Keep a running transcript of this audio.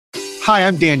Hi,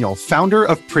 I'm Daniel, founder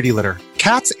of Pretty Litter.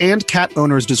 Cats and cat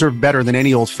owners deserve better than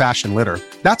any old-fashioned litter.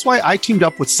 That's why I teamed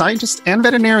up with scientists and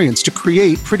veterinarians to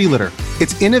create Pretty Litter.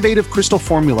 Its innovative crystal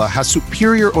formula has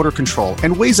superior odor control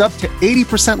and weighs up to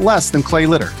 80% less than clay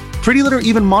litter. Pretty Litter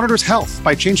even monitors health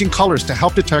by changing colors to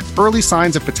help detect early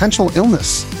signs of potential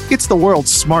illness. It's the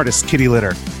world's smartest kitty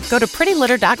litter. Go to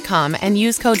prettylitter.com and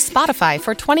use code SPOTIFY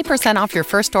for 20% off your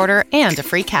first order and a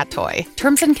free cat toy.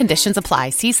 Terms and conditions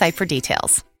apply. See site for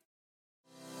details.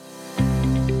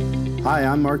 Hi,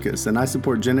 I'm Marcus, and I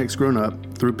support Gen X Grown Up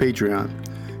through Patreon.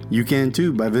 You can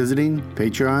too by visiting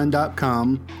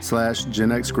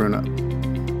patreon.com/Gen X Grown Up.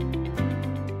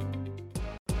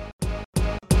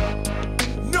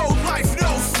 No life, no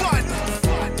fun.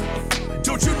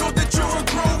 Don't you know that you're a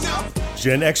grown up?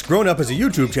 Gen X Grown Up is a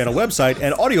YouTube channel, website,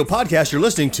 and audio podcast you're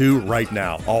listening to right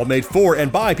now. All made for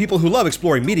and by people who love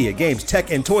exploring media, games,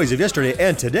 tech, and toys of yesterday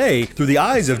and today through the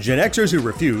eyes of Gen Xers who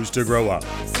refuse to grow up.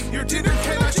 Your dinner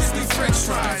cannot just be French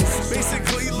fries.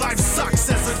 Basically, life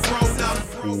sucks as a grown up.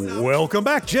 Welcome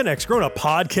back, Gen X Grown Up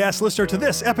podcast listener, to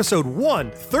this episode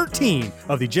 113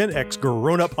 of the Gen X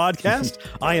Grown Up podcast.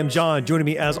 I am John. Joining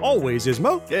me as always is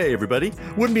Mo. Hey, everybody.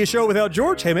 Wouldn't be a show without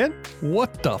George. Hey, man.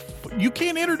 What the you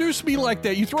can't introduce me like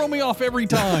that. You throw me off every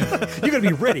time. You gotta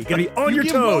be ready. You gotta be on your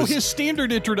give Mo toes. his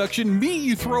standard introduction. Me,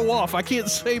 you throw off. I can't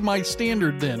say my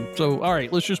standard then. So, all right,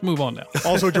 let's just move on now.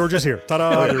 Also, George is here.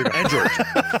 Ta-da. And George.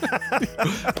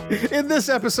 In this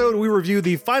episode, we review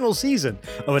the final season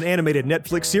of an animated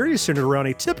Netflix series centered around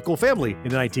a typical family in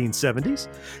the 1970s.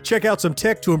 Check out some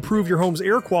tech to improve your home's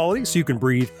air quality so you can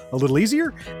breathe a little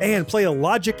easier, and play a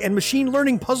logic and machine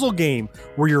learning puzzle game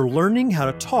where you're learning how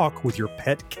to talk with your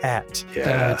pet cat.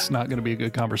 That's not going to be a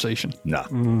good conversation. No.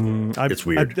 It's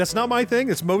weird. That's not my thing.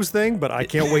 It's Mo's thing, but I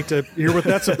can't wait to hear what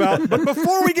that's about. But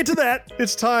before we get to that,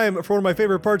 it's time for one of my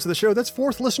favorite parts of the show. That's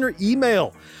fourth listener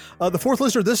email. The fourth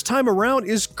listener this time around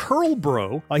is Curl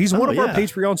Bro. He's one of our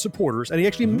Patreon supporters, and he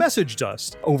actually messaged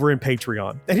us over in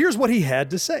Patreon. And here's what he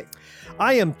had to say.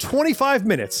 I am 25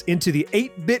 minutes into the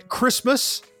 8-Bit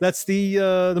Christmas. That's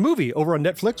the movie over on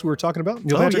Netflix we were talking about.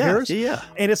 Neil Patrick Harris. Yeah.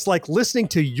 And it's like listening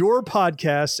to your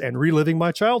podcasts and reliving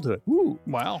my childhood. Ooh,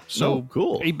 wow. So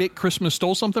cool. 8-Bit Christmas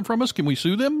stole something from us. Can we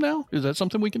sue them now? Is that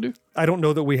something we can do? I don't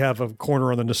know that we have a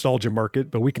corner on the nostalgia market,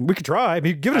 but we can try. I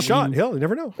mean, give it a shot. Hell, you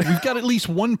never know. We've got at least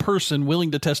one person willing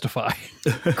to testify.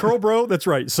 Curl Bro, that's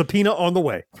right. Subpoena on the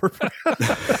way.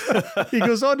 He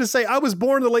goes on to say, I was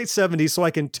born in the late 70s, so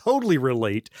I can totally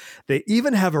relate. They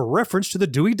even have a reference to the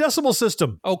Dewey Decimal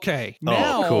System. Okay,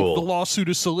 now cool. the lawsuit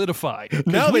is solidified.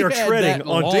 Now they are We've had treading that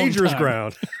on long dangerous time.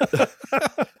 ground.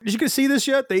 Did you guys see this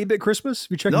yet? The 8-Bit Christmas?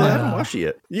 Have you checked No, that I out? haven't watched it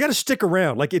yet. You got to stick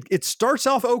around. Like it starts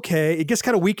off okay. It gets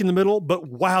kind of weak in the middle, but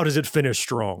wow, does it finish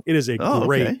strong. It is a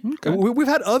great. Okay. We've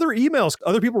had other emails,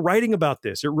 other people writing about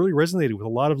this. It really resonated with a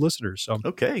lot of listeners. So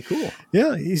Okay, cool.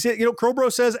 yeah, he said, Crowbro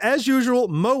says, as usual,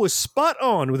 Mo is spot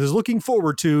on with his looking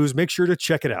forward tos. Make sure to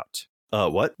check it out.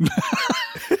 What?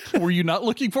 Were you not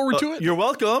looking forward to it? You're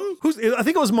welcome. I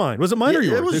think it was mine. Was it mine or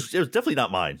yours? It was definitely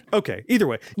not mine. Okay, either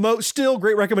way. Mo, still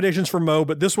great recommendations from Mo,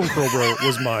 but this one, Crowbro,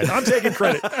 was mine. I'm taking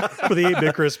credit for the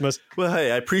 8-Bit Christmas. Well,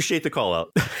 hey, I appreciate the call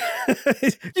out.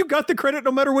 You got the credit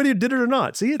no matter whether you did it or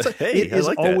not. See, it is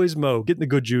like that. always Mo getting the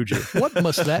good juju. What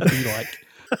must that be like?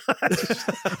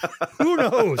 Who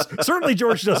knows? Certainly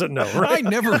George doesn't know, right? I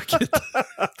never get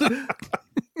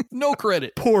no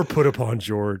credit. Poor put upon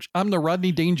George. I'm the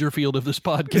Rodney Dangerfield of this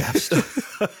podcast.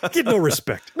 Get no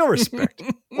respect. No respect.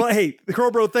 Well, hey,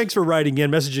 Crowbro, thanks for writing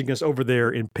in, messaging us over there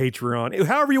in Patreon.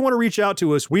 However you want to reach out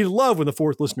to us, we love when the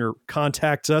fourth listener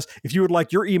contacts us. If you would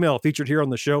like your email featured here on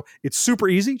the show, it's super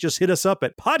easy. Just hit us up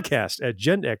at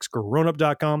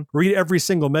podcast@genxgrownup.com. Read every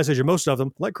single message, and most of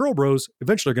them, like Crowbros,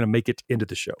 eventually are going to make it into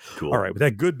the show. Cool. All right, with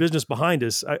that good business behind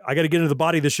us, I got to get into the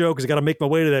body of the show because I got to make my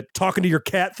way to that talking to your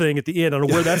cat thing at the end. I don't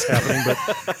know where that's happening, but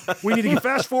we need to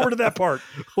fast forward to that part.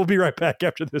 We'll be right back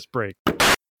after this break.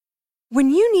 When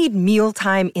you need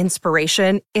mealtime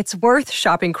inspiration, it's worth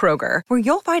shopping Kroger, where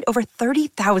you'll find over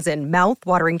 30,000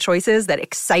 mouth-watering choices that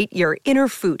excite your inner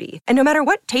foodie. And no matter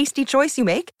what tasty choice you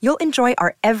make, you'll enjoy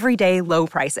our everyday low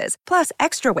prices, plus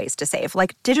extra ways to save,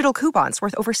 like digital coupons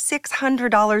worth over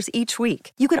 $600 each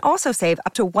week. You can also save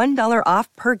up to $1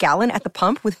 off per gallon at the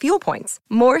pump with fuel points.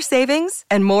 More savings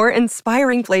and more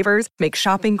inspiring flavors make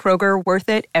shopping Kroger worth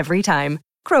it every time.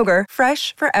 Kroger,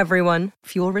 fresh for everyone.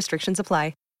 Fuel restrictions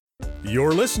apply.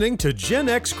 You're listening to Gen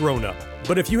X Grown Up.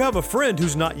 But if you have a friend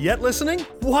who's not yet listening,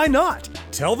 why not?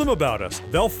 Tell them about us.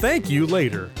 They'll thank you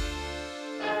later.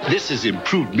 This is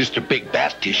improved Mr. Big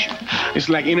bath tissue. It's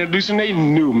like introducing a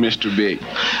new Mr. Big.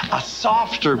 A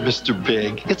softer Mr.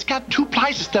 Big. It's got 2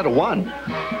 plies instead of 1.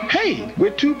 Hey,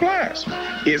 with 2 plies,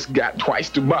 it's got twice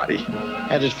the body.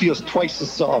 And it feels twice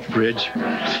as soft, Bridge.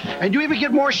 And you even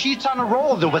get more sheets on a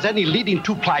roll than with any leading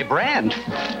 2-ply brand.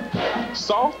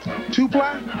 Soft,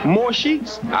 2-ply, more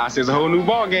sheets. I says a whole new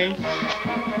ball game.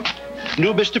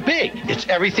 New Mr. Big. It's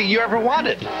everything you ever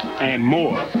wanted. And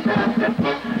more.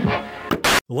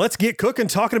 Let's get cooking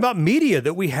talking about media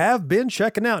that we have been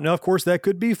checking out. Now, of course, that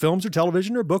could be films or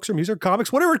television or books or music or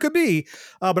comics, whatever it could be.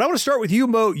 But I want to start with you,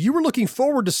 Mo. You were looking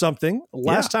forward to something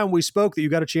last time we spoke that you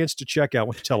got a chance to check out.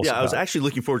 What you tell us about? I was actually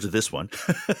looking forward to this one.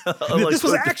 This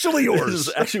was actually yours. This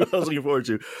is actually what I was looking forward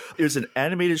to. It was an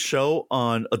animated show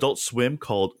on Adult Swim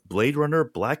called Blade Runner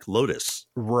Black Lotus.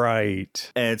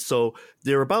 Right. And so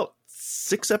they're about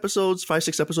 5,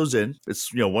 6 episodes in.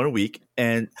 It's, one a week,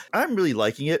 and I'm really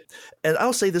liking it. And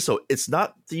I'll say this, though, it's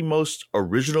not the most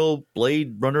original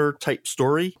Blade Runner type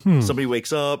story. Somebody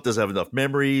wakes up, doesn't have enough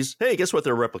memories. Hey, guess what?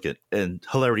 They're a replicant, and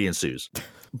hilarity ensues.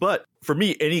 But for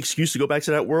me, any excuse to go back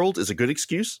to that world is a good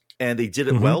excuse. And they did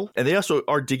it well. And they also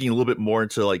are digging a little bit more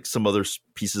into like some other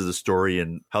pieces of the story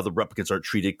and how the replicants aren't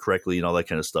treated correctly and all that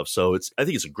kind of stuff. So I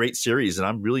think it's a great series and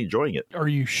I'm really enjoying it. Are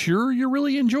you sure you're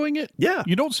really enjoying it? Yeah.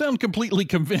 You don't sound completely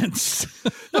convinced.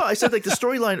 No, I said like the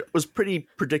storyline was pretty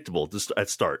predictable at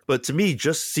start. But to me,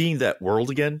 just seeing that world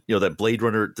again, that Blade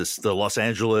Runner, the Los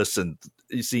Angeles and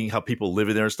seeing how people live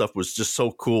in there and stuff was just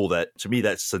so cool that to me,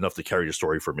 that's enough to carry the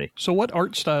story for me. So what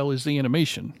art style is the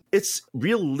animation? It's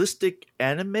realistic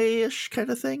anime-ish kind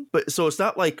of thing. But so it's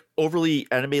not like overly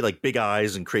anime, like big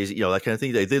eyes and crazy, that kind of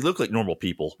thing. They look like normal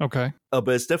people. Okay. But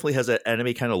it definitely has that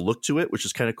anime kind of look to it, which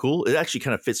is kind of cool. It actually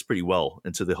kind of fits pretty well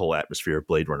into the whole atmosphere of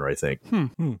Blade Runner, I think.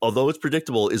 Although it's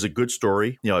predictable, is a good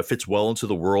story. It fits well into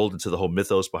the world, into the whole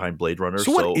mythos behind Blade Runner.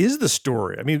 So what is the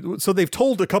story? I mean, so they've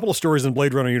told a couple of stories in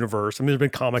Blade Runner universe. I mean, there's been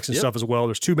comics and stuff as well.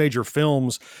 There's 2 major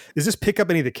films. Does this pick up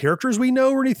any of the characters we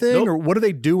know or anything? Nope. Or what are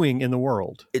they doing in the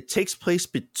world? It takes place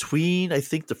between, I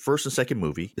think, the first and second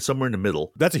movie. It's somewhere in the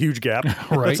middle. That's a huge gap.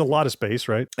 Right. That's a lot of space,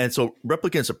 right? And so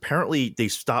replicants, apparently they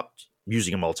stopped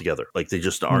using them altogether. Like they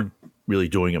just aren't really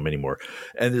doing them anymore.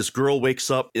 And this girl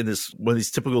wakes up in one of these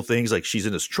typical things, like she's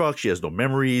in this truck, she has no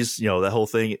memories, that whole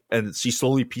thing. And she's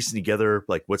slowly piecing together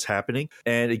like what's happening.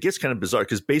 And it gets kind of bizarre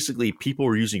because basically people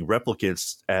were using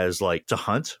replicants as like to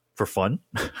hunt for fun.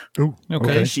 Ooh,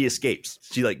 okay. And she escapes.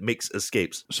 She like makes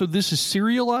escapes. So this is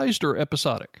serialized or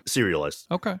episodic? Serialized.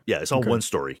 Okay. Yeah, it's all one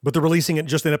story. But they're releasing it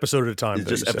just an episode at a time. It's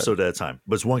just episode at a time.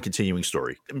 But it's one continuing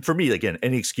story. And for me, again,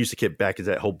 any excuse to get back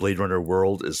into that whole Blade Runner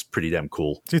world is pretty damn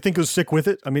cool. So you think you'll stick with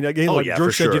it? I mean, again,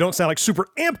 George said, you don't sound like super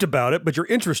amped about it, but you're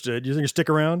interested. You think you stick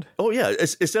around? Oh, yeah.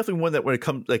 It's definitely one that when it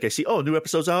comes, like I see, new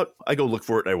episode's out, I go look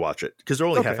for it and I watch it. Because they're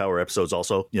only half-hour episodes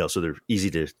also, so they're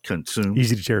easy to consume.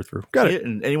 Easy to tear through. Got it.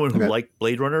 And anyone who liked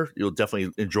Blade Runner, you'll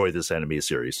definitely enjoy this animated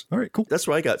series. All right, cool. That's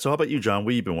what I got. So how about you, John?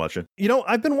 What have you been watching?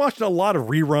 I've been watching a lot of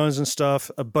reruns and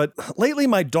stuff, but lately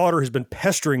my daughter has been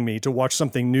pestering me to watch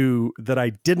something new that I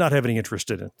did not have any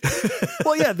interest in.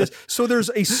 Well, yeah. So there's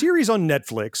a series on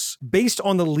Netflix based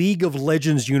on the League of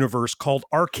Legends universe called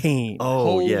Arcane. Oh,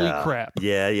 Holy yeah. crap.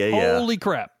 Yeah. Holy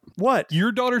crap. What?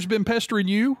 Your daughter's been pestering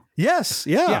you? Yes.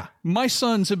 Yeah. My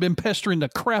sons have been pestering the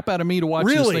crap out of me to watch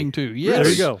this thing too. Yes. There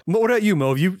you go. What about you, Mo?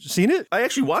 Have you seen it? I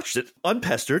actually watched it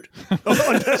unpestered.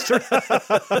 Unpestered.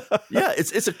 Yeah,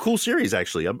 it's a cool series,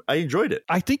 actually. I enjoyed it.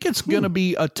 I think it's going to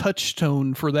be a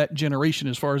touchstone for that generation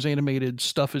as far as animated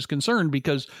stuff is concerned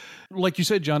because, like you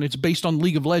said, John, it's based on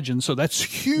League of Legends. So that's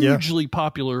hugely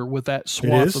popular with that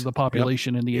swath of the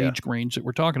population and the age range that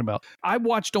we're talking about. I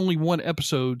watched only one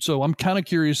episode, so I'm kind of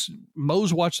curious.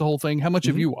 Mo's watched the whole thing. How much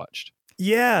have you watched?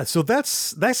 Yeah, so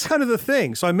that's kind of the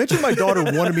thing. So I mentioned my daughter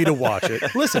wanted me to watch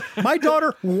it. Listen, my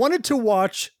daughter wanted to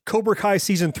watch Cobra Kai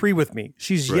season 3 with me.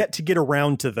 She's yet to get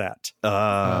around to that.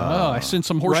 I sent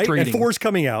some horse trading. And 4's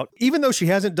coming out. Even though she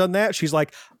hasn't done that, she's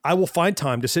like, I will find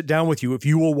time to sit down with you if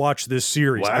you will watch this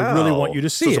series. Wow. I really want you to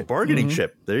see it. It's a bargaining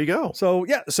chip. There you go. So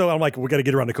yeah, so I'm like, we got to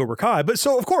get around to Cobra Kai. But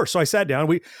so of course, so I sat down.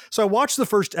 So I watched the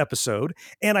first episode,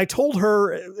 and I told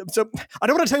her. So I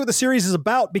don't want to tell you what the series is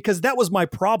about because that was my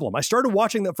problem. I started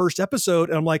watching that first episode,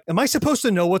 and I'm like, am I supposed to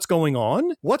know what's going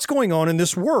on? What's going on in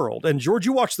this world? And George,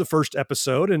 you watched the first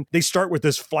episode, and they start with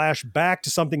this flashback to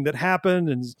something that happened,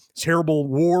 and terrible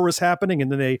war is happening,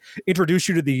 and then they introduce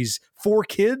you to these 4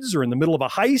 kids are in the middle of a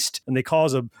heist, and they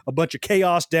cause a bunch of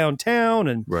chaos downtown,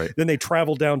 and then they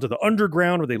travel down to the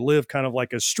underground where they live kind of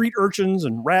like as street urchins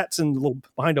and rats and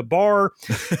behind a bar.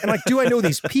 And like, do I know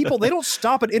these people? They don't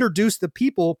stop and introduce the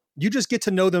people You just get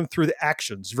to know them through the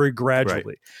actions very gradually.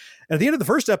 Right. At the end of the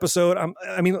first episode,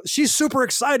 she's super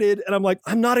excited, and I'm like,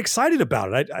 I'm not excited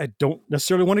about it. I don't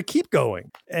necessarily want to keep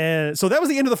going. And so that was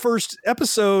the end of the first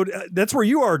episode. That's where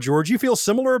you are, George. You feel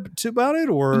similar about it,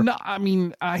 or? No,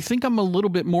 I think I'm a little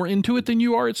bit more into it than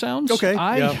you are, it sounds. Okay.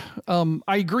 I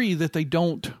agree that they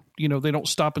don't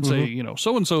stop and say,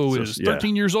 so-and-so is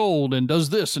 13 years old and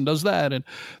does this and does that. And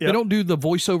they don't do the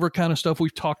voiceover kind of stuff.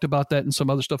 We've talked about that in some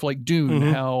other stuff like Dune,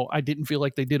 how I didn't feel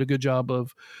like they did a good job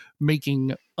of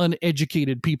making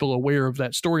uneducated people aware of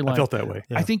that storyline. I felt that way.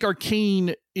 Yeah. I think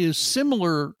Arcane is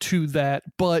similar to that,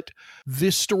 but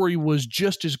this story was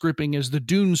just as gripping as the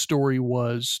Dune story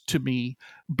was to me.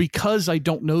 Because I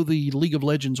don't know the League of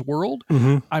Legends world,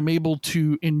 I'm able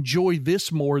to enjoy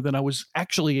this more than I was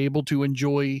actually able to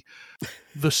enjoy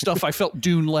the stuff I felt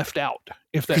Dune left out.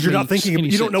 If that, because you're not thinking,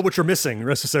 you don't know what you're missing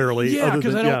necessarily. Yeah,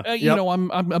 because I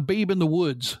don't. I'm a babe in the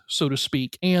woods, so to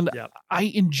speak, and I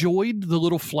enjoyed the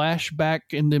little flashback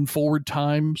and then forward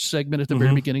time segment at the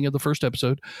very beginning of the first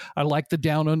episode. I like the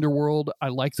down underworld. I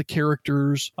like the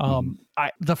characters.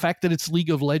 The fact that it's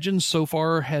League of Legends so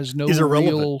far has no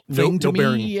real thing to me.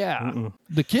 Bearing. Yeah,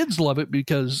 the kids love it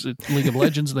because it's League of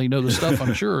Legends. They know the stuff,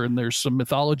 I'm sure, and there's some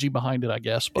mythology behind it, I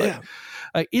guess. But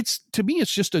to me,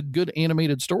 it's just a good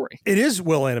animated story. It is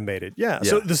well animated. Yeah.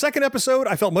 So the second episode,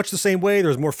 I felt much the same way.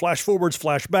 There's more flash forwards,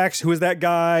 flashbacks. Who is that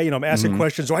guy? I'm asking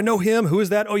questions. Do I know him? Who is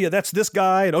that? Oh yeah, that's this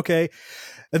guy. And okay.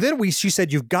 And then she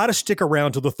said, you've got to stick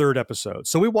around to the third episode.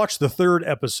 So we watched the third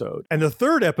episode. And the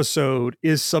third episode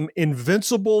is some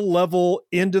Invincible level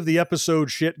end of the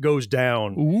episode shit goes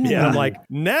down. Ooh. Yeah. I'm like,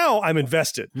 now I'm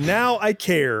invested. Now I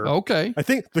care. Okay. I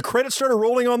think the credits started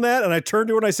rolling on that. And I turned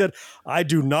to it and I said, I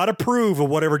do not approve of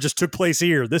whatever just took place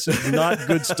here. This is not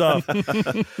good stuff.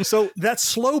 So that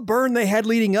slow burn they had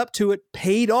leading up to it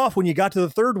paid off when you got to the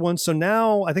third one. So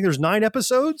now I think there's 9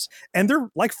 episodes and they're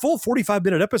like full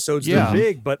 45-minute episodes. Yeah. They're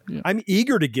big. But I'm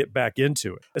eager to get back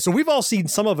into it. So we've all seen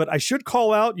some of it. I should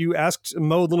call out, you asked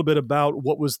Mo a little bit about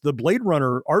what was the Blade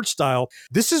Runner art style.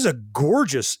 This is a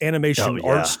gorgeous animation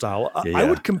art style. I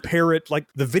would compare it like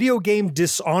the video game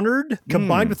Dishonored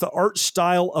combined with the art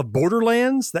style of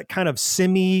Borderlands, that kind of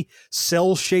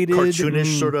semi-cell shaded.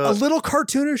 Cartoonish sort of. A little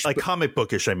cartoonish. Like comic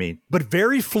bookish, I mean. But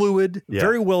very fluid,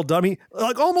 very well done. I mean,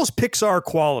 like almost Pixar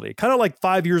quality. Kind of like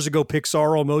 5 years ago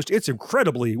Pixar almost. It's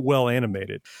incredibly well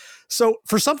animated. So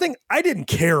for something I didn't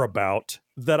care about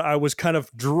that I was kind of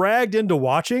dragged into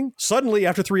watching, suddenly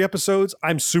after 3 episodes,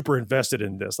 I'm super invested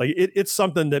in this. Like it's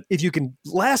something that if you can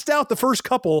last out the first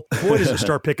couple, boy, does it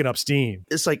start picking up steam.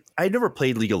 It's like, I never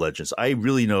played League of Legends. I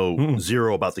really know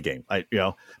zero about the game.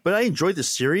 But I enjoyed the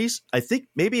series. I think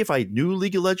maybe if I knew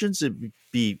League of Legends,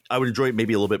 I would enjoy it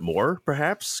maybe a little bit more,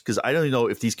 perhaps, because I don't even know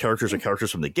if these characters are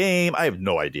characters from the game. I have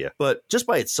no idea. But just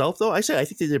by itself, though, I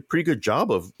think they did a pretty good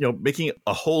job of making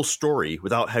a whole story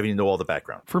without having to know all the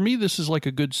background. For me, this is like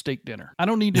a good steak dinner. I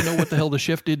don't need to know what the hell the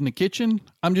chef did in the kitchen.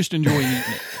 I'm just enjoying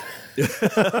eating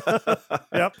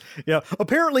it. Yep.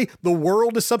 Apparently, the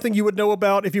world is something you would know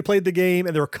about if you played the game,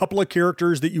 and there are a couple of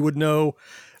characters that you would know.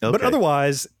 Okay. But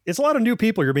otherwise, it's a lot of new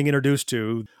people you're being introduced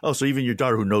to. Oh, so even your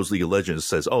daughter who knows League of Legends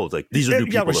says, oh, like these are new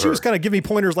people. Yeah, well, she was kind of giving me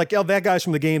pointers like, oh, that guy's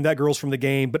from the game, that girl's from the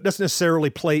game, but doesn't necessarily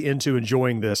play into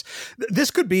enjoying this. This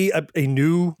could be a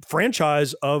new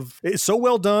franchise it's so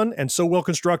well done and so well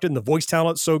constructed, and the voice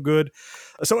talent's so good.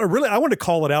 So I wanted to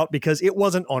call it out because it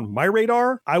wasn't on my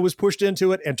radar. I was pushed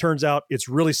into it, and turns out it's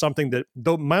really something that,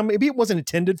 though maybe it wasn't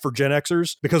intended for Gen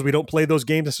Xers because we don't play those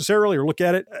games necessarily or look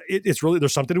at it, it's really,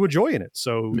 there's something to enjoy in it.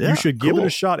 So you should give it a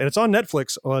shot. And it's on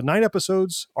Netflix, 9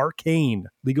 episodes, Arcane,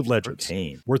 League of Legends.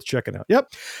 Arcane. Worth checking out. Yep.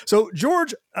 So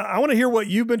George, I want to hear what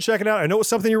you've been checking out. I know it's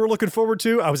something you were looking forward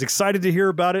to. I was excited to hear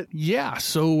about it. Yeah.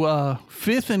 So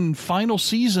 5th and final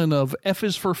season of F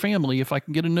is for Family. If I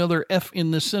can get another F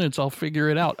in this sentence, I'll figure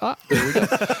it out. There we go.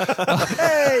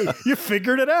 Hey, you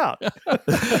figured it out.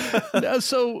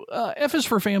 So F is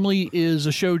for Family is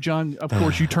a show, John, of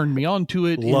course, you turned me on to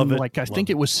it. Love it. Like, I think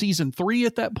it was season 3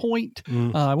 at that point.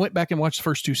 I went back and watched the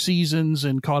first 2 seasons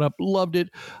and caught up, loved it.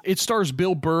 It stars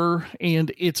Bill Burr,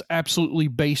 and it's absolutely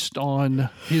based on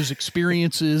his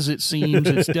experiences, it seems.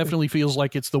 It definitely feels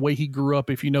like it's the way he grew up.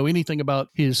 If you know anything about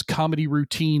his comedy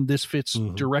routine, this fits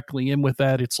directly in with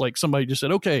that. It's like somebody just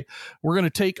said, okay, we're going to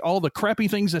take all the crappy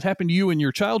things that happened to you in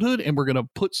your childhood, and we're going to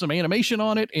put some animation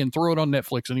on it and throw it on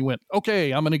Netflix. And he went,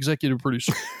 okay, I'm an executive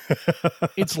producer.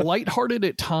 It's lighthearted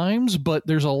at times, but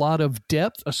there's a lot of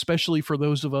depth, especially for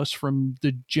those of us from the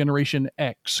the Generation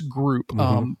X group,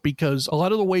 because a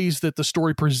lot of the ways that the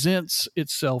story presents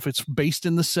itself, it's based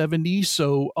in the 70s.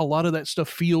 So a lot of that stuff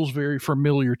feels very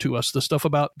familiar to us. The stuff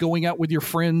about going out with your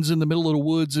friends in the middle of the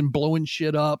woods and blowing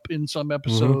shit up in some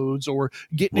episodes, or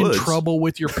getting in trouble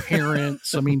with your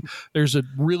parents. I mean, there's a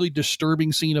really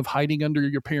disturbing scene of hiding under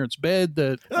your parents' bed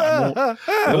that I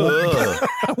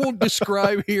won't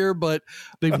describe here, but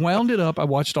they've wound it up. I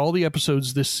watched all the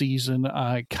episodes this season.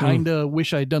 I kind of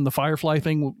wish I had done the Firefly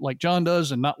thing like John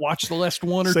does and not watched the last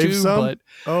one or two, but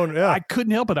I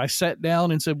couldn't help it. I sat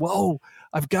down and said, whoa,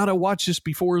 I've got to watch this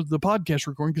before the podcast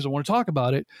recording because I want to talk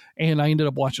about it. And I ended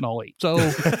up watching all 8. So,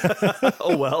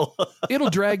 oh, well, it'll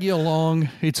drag you along.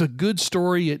 It's a good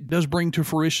story. It does bring to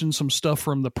fruition some stuff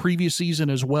from the previous season,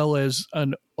 as well as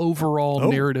an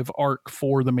overall narrative arc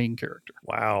for the main character.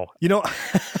 Wow. You know,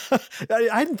 I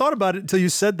hadn't thought about it until you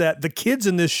said that. The kids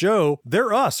in this show,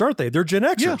 they're us, aren't they? They're Gen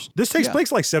Xers. Yeah. This takes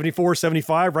place like 74,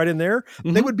 75, right in there.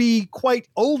 They would be quite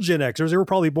old Gen Xers. They were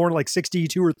probably born like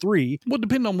 62 or 3. Well,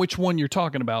 depending on which one you're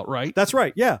talking about, right? That's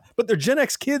right. Yeah. But they're Gen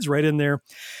X kids right in there.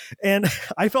 And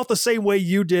I felt the same way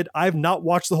you did. I've not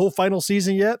watched the whole final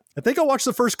season yet. I think I watched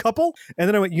the first couple. And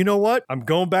then I went, you know what? I'm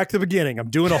going back to the beginning. I'm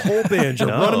doing a whole binge. I'm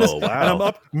running this. Wow. And I'm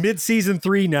up mid-season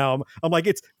 3 now. I'm like,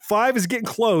 5 is getting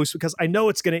close because I know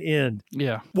it's going to end.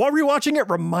 Yeah. While rewatching it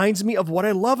reminds me of what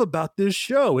I love about this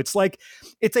show. It's like,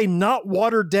 it's a not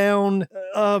watered down,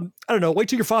 I don't know, wait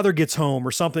till your father gets home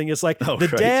or something. It's like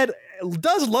dad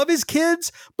does love his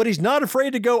kids, but he's not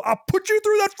afraid to go, I'll put you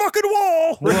through that fucking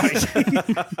wall.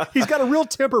 Right. He's got a real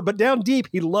temper, but down deep,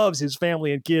 he loves his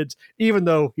family and kids, even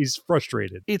though he's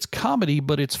frustrated. It's comedy,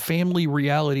 but it's family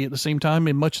reality at the same time,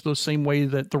 in much the same way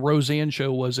that the Roseanne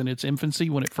show was in its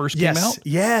infancy when it first came out.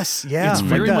 Yes. Yeah. It's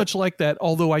very much like that,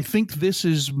 although I think this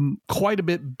is quite a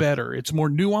bit better. It's more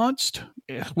nuanced,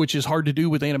 which is hard to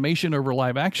do with animation over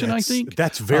live action, I think.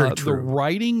 That's very true. The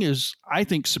writing is, I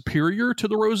think, superior to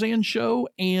the Roseanne show,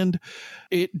 and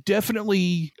it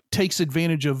definitely takes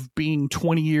advantage of being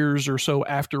 20 years or so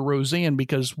after Roseanne,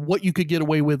 because what you could get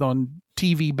away with on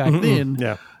TV back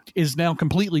then is now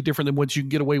completely different than what you can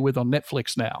get away with on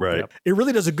Netflix now. Right. Yep. It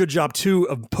really does a good job too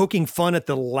of poking fun at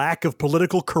the lack of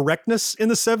political correctness in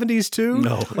the 70s too.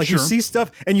 You see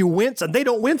stuff and you wince, and they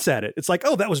don't wince at it. It's like,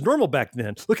 oh, that was normal back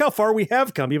then. Look how far we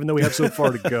have come, even though we have so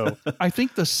far to go. I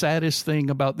think the saddest thing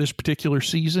about this particular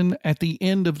season, at the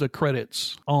end of the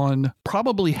credits on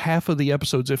probably half of the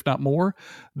episodes, if not more,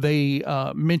 they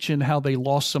mention how they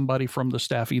lost somebody from the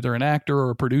staff, either an actor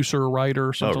or a producer or writer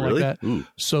or something like that. Ooh.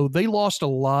 So they lost a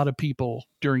lot of people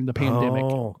during the pandemic.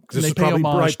 Oh, and they pay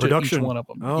homage to each one of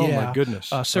them. Oh, my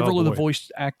goodness. Several of the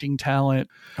voice acting talent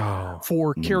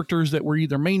for characters that were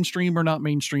either mainstream or not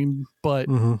mainstream. But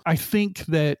I think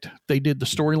that they did the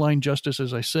storyline justice,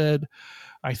 as I said.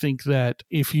 I think that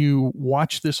if you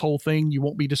watch this whole thing, you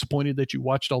won't be disappointed that you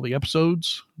watched all the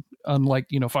episodes. Unlike,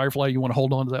 Firefly, you want to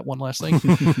hold on to that one last thing.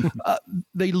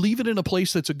 They leave it in a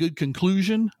place that's a good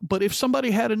conclusion. But if somebody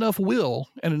had enough will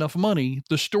and enough money,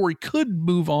 the story could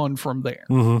move on from there.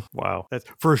 Wow. That's,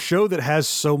 for a show that has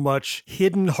so much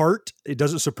hidden heart, it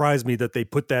doesn't surprise me that they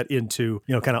put that into,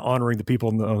 kind of honoring the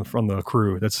people from the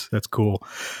crew. That's cool.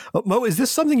 Mo, is this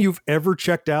something you've ever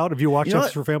checked out? Have you watched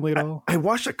Justice for Family at all? I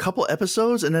watched a couple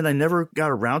episodes and then I never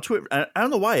got around to it. I don't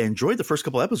know why. I enjoyed the first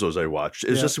couple episodes I watched.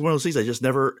 It's just one of those things I just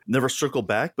never circle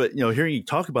back, but hearing you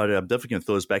talk about it, I'm definitely going to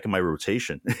throw this back in my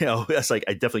rotation. That's like,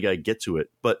 I definitely got to get to it.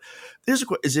 But there's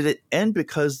is it an end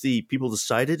because the people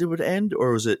decided it would end,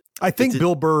 or was it? I think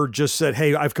Bill Burr just said,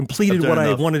 "Hey, I've completed what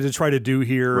I wanted to try to do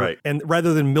here," right. And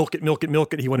rather than milk it,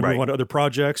 he wanted to move on to other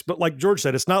projects. But like George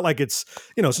said, it's not like it's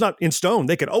it's not in stone.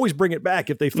 They could always bring it back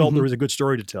if they felt there was a good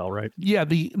story to tell, right? Yeah,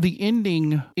 the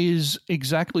ending is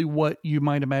exactly what you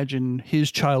might imagine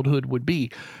his childhood would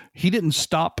be. He didn't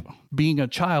stop being a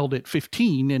child at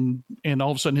 15 and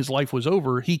all of a sudden his life was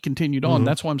over. He continued on.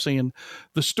 That's why I'm saying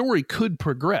the story could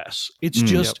progress. It's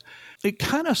just, it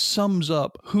kind of sums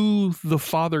up who the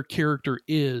father character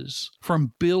is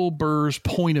from Bill Burr's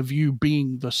point of view,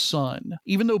 being the son.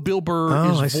 Even though Bill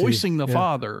Burr is voicing the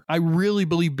father, I really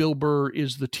believe Bill Burr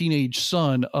is the teenage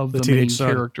son of the main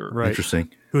character. Right. Interesting.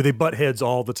 Who they butt heads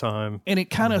all the time. And it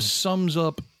kind of sums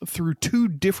up through 2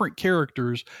 different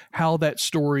characters how that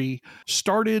story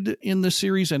started in the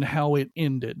series and how it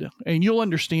ended. And you'll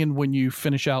understand when you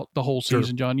finish out the whole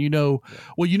season, John.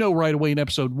 Right away in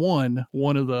episode 1,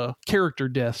 one of the character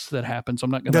deaths that happens.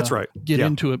 I'm not going to get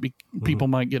into it. People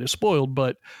might get it spoiled,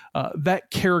 but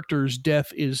that character's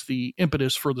death is the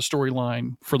impetus for the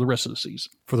storyline for the rest of the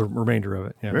season. For the remainder of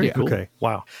it. Yeah. Very cool. Okay.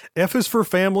 Wow. F is for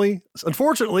Family.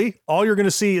 Unfortunately, all you're going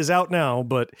to see is out now,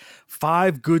 but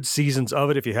 5 good seasons of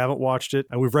it. If you haven't watched it.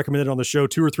 And we've recommended it on the show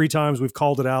 2 or 3 times. We've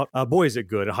called it out. Boy, is it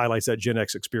good. It highlights that Gen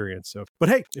X experience. So, but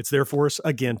hey, it's there for us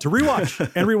again to rewatch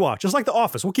and rewatch. Just like The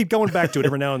Office. We'll keep going back to it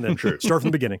every now and then. Sure. Start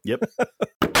from the beginning. Yep.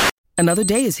 Another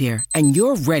day is here, and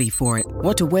you're ready for it.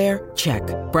 What to wear? Check.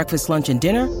 Breakfast, lunch, and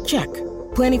dinner? Check.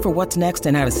 Planning for what's next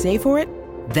and how to save for it?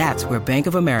 That's where Bank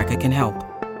of America can help.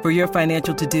 For your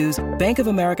financial to-dos, Bank of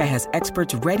America has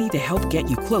experts ready to help get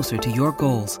you closer to your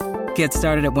goals. Get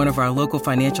started at one of our local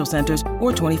financial centers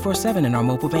or 24/7 in our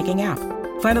mobile banking app.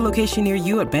 Find a location near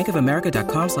you at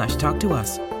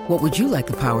bankofamerica.com/talktous. What would you like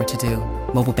the power to do?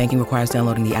 Mobile banking requires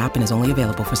downloading the app and is only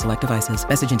available for select devices.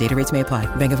 Message and data rates may apply.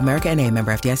 Bank of America N.A.,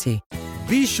 member FDIC.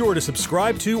 Be sure to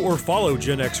subscribe to or follow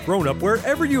Gen X Grown Up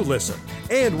wherever you listen.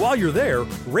 And while you're there,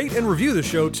 rate and review the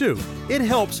show too. It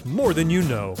helps more than you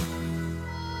know.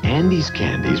 Andy's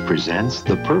Candies presents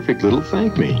the perfect little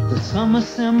thank me. The some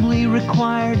assembly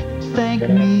required, thank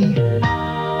me.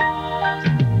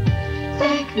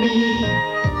 Thank me.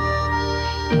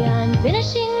 Yeah, I'm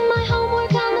finishing my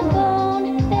homework on the phone.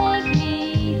 Thank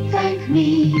me. Thank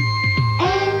me.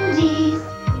 Andy's.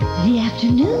 The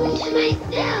afternoon to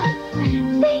myself.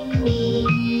 Thank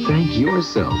me. Thank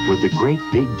yourself with the great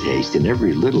big taste in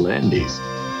every little Andy's.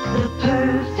 The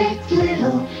perfect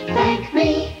little thank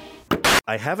me.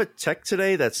 I have a tech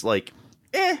today that's like,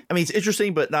 I mean, it's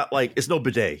interesting, but not like, it's no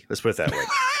bidet. Let's put it that way.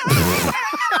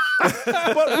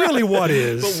 But really, what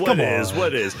is? But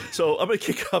what is? So I'm going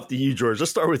to kick off to you, George. Let's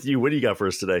start with you. What do you got for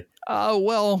us today?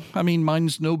 Well, I mean,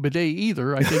 mine's no bidet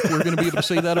either. I think we're going to be able to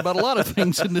say that about a lot of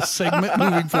things in this segment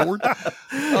moving forward.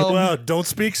 Well, don't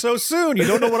speak so soon. You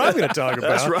don't know what I'm going to talk about.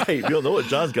 That's right. We don't know what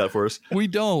John's got for us. We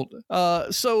don't.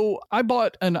 So I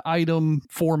bought an item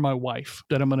for my wife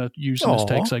that I'm going to use in this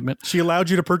tech segment. She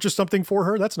allowed you to purchase something for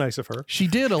her? That's nice of her. She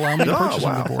did allow me to purchase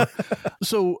something for her.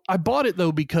 So I bought it,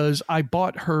 though, because I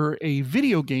bought her a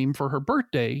video game for her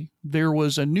birthday. There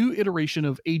was a new iteration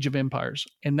of Age of Empires,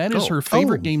 and that is her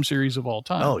favorite game series of all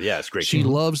time. Oh, yeah, it's great. She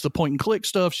loves the point and click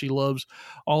stuff. She loves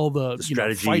all the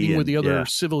strategy, fighting with the other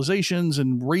civilizations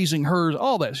and raising hers,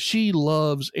 all that. She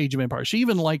loves Age of Empires. She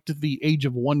even liked the Age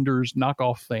of Wonders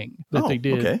knockoff thing that they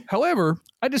did. Okay. However,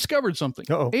 I discovered something.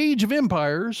 Age of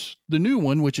Empires, the new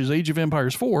one, which is Age of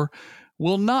Empires 4,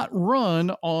 will not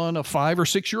run on a 5 or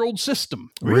 6 year old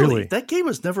system. Really? That game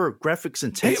was never graphics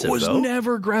intensive. It was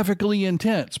never graphically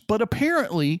intense, but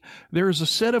apparently there is a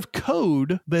set of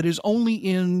code that is only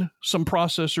in some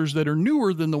processors that are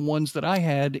newer than the ones that I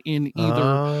had in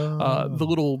either the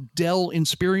little Dell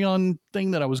Inspiron thing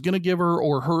that I was going to give her,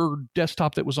 or her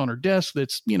desktop that was on her desk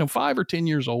that's 5 or 10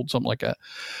 years old, something like that.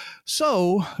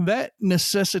 So that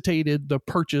necessitated the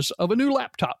purchase of a new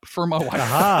laptop for my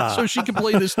wife so she could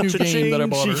play this new game that I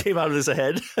bought her. She came out of this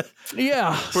ahead.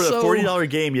 Yeah. For the $40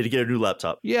 game, you had to get a new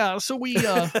laptop. Yeah. So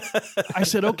I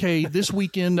said, okay, this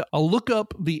weekend, I'll look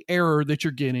up the error that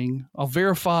you're getting. I'll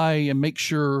verify and make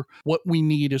sure what we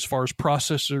need as far as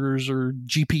processors or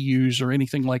GPUs or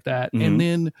anything like that. Mm-hmm. And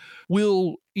then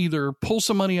we'll either pull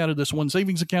some money out of this one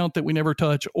savings account that we never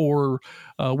touch, or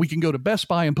we can go to Best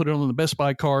Buy and put it on the Best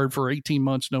Buy card for 18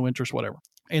 months, no interest, whatever.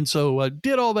 And so I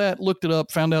did all that, looked it up,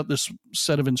 found out this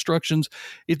set of instructions.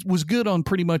 It was good on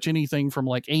pretty much anything from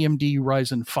like AMD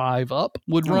Ryzen 5 up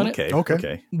would run it.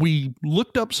 Okay. We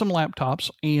looked up some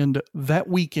laptops, and that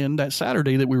weekend, that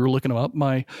Saturday that we were looking them up,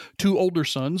 my 2 older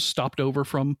sons stopped over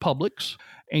from Publix,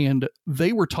 and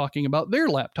they were talking about their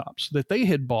laptops that they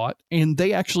had bought, and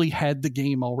they actually had the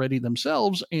game already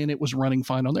themselves, and it was running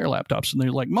fine on their laptops. And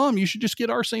they're like, Mom, you should just get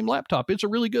our same laptop. It's a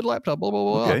really good laptop, blah, blah,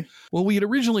 blah. Okay. Well, we had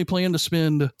originally planned to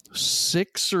spend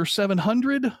 $600 or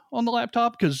 $700 on the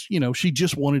laptop because, she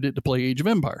just wanted it to play Age of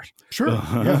Empires. Sure.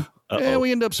 Yeah. And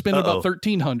we ended up spending about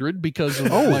 $1,300 because of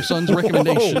my son's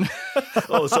recommendation.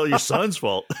 So your son's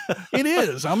fault. It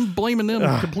is. I'm blaming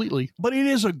them completely. But it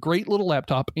is a great little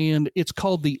laptop, and it's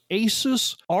called the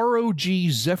Asus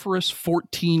ROG Zephyrus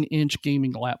 14-inch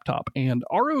gaming laptop. And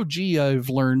ROG, I've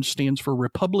learned, stands for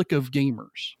Republic of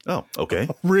Gamers. Oh, okay.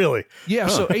 Really? Yeah.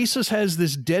 So Asus has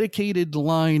this dedicated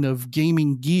line of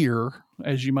gaming gear,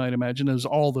 as you might imagine, as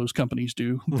all those companies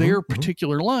do. Mm-hmm, their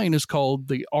particular line is called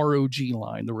the ROG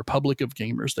line, the Republic of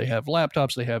Gamers. They have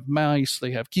laptops, they have mice, they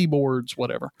have keyboards,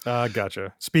 whatever.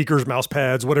 Gotcha. Speakers, mouse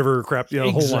pads, whatever crap,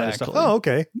 whole line of stuff. Oh,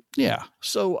 okay. Yeah.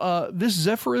 So this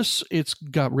Zephyrus, it's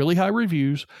got really high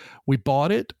reviews. We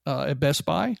bought it at Best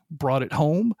Buy, brought it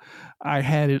home. I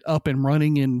had it up and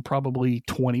running in probably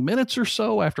 20 minutes or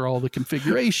so after all the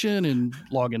configuration and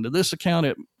log into this account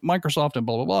at Microsoft and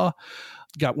blah, blah, blah.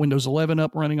 Got Windows 11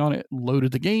 up running on it,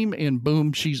 loaded the game, and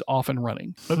boom, she's off and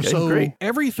running. Okay, so great.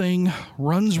 Everything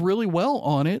runs really well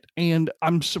on it, and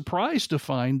I'm surprised to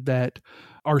find that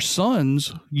our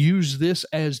sons use this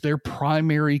as their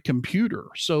primary computer.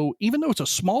 So even though it's a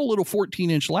small little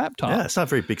 14-inch laptop. Yeah, it's not a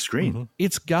very big screen.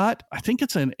 It's got, I think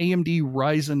it's an AMD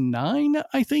Ryzen 9,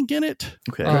 I think, in it.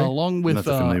 Okay. Along with,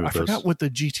 I those. forgot what the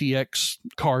GTX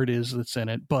card is that's in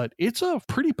it, but it's a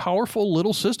pretty powerful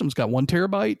little system. It's got 1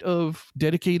 terabyte of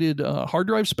dedicated hard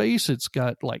drive space. It's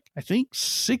got like, I think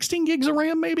 16 gigs of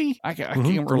RAM, maybe. I can't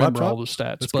remember all the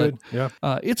stats, that's but good.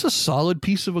 Yeah. it's a solid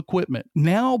piece of equipment.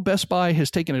 Now Best Buy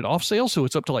has taken it off sale, so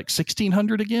it's up to like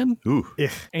 $1,600 again. Ooh.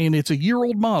 And it's a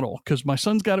year-old model because my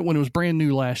son's got it when it was brand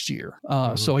new last year.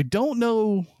 So I don't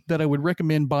know that I would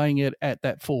recommend buying it at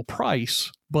that full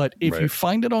price. But if you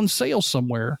find it on sale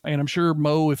somewhere, and I'm sure,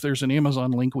 Mo, if there's an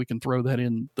Amazon link, we can throw that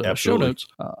in the show notes.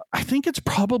 I think it's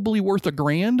probably worth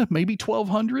 $1,000, maybe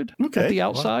 $1,200 at the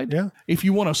outside. Yeah. If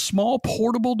you want a small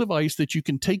portable device that you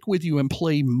can take with you and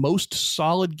play most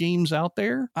solid games out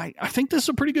there, I think this is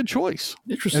a pretty good choice.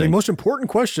 Interesting. And the most important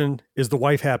question is the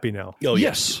wife happy now? Oh,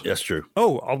 yes. That's true.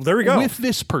 Oh, there we go. With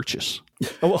this purchase.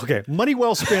 Oh, okay. Money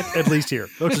well spent, at least here.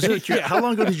 How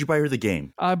long ago did you buy her the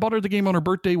game? I bought her the game on her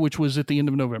birthday, which was at the end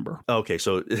of November. Okay,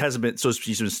 so it hasn't been. So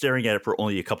she's been staring at it for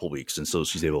only a couple weeks, and so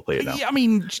she's able to play it now. Yeah, I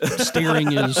mean,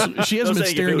 staring is she hasn't been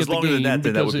staring at the game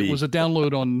because it was a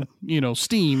download on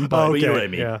Steam. But you know what I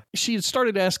mean. Yeah. She had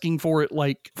started asking for it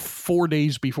like 4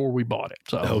 days before we bought it.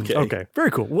 So okay, very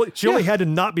cool. Well, she only had to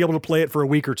not be able to play it for a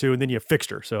week or two, and then you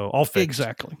fixed her. So all fixed.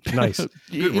 Exactly. Nice.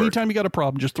 Anytime you got a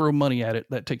problem, just throw money at it.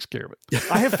 That takes care of it.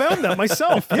 I have found that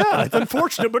myself. Yeah, it's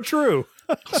unfortunate but true.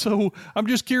 So I'm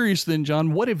just curious then,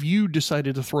 John, what have you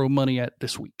decided to throw money at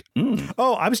this week?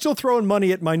 Oh, I'm still throwing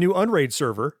money at my new Unraid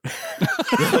server.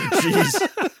 Jeez.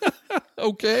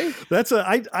 Okay.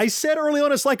 I said early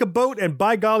on it's like a boat, and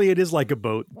by golly, it is like a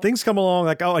boat. Things come along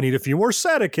like, I need a few more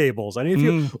SATA cables. I need a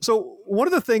few. So one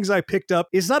of the things I picked up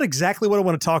is not exactly what I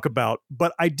want to talk about,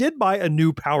 but I did buy a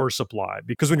new power supply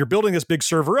because when you're building this big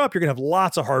server up, you're going to have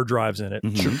lots of hard drives in it.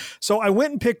 Mm-hmm. So I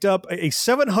went and picked up a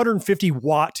 750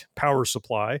 watt power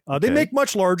supply. They make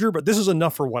much larger, but this is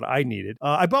enough for what I needed.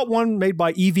 I bought one made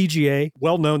by EVGA,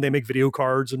 well known. They make video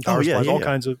cards and power supplies, all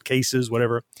kinds of cases,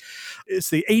 whatever. It's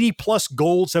the 80 plus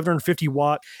gold 750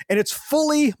 watt, and it's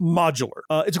fully modular.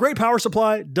 It's a great power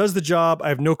supply, does the job. I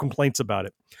have no complaints about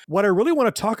it. What I really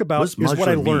want to talk about is what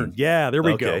I learned. Yeah, there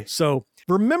we go. So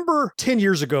remember 10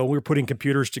 years ago, we were putting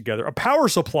computers together. A power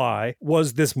supply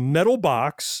was this metal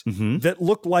box that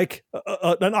looked like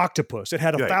an octopus. It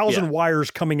had 1,000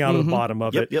 wires coming out of the bottom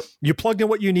of it. You plugged in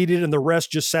what you needed, and the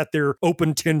rest just sat there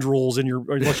open tendrils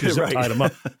unless you zip tied them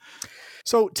up.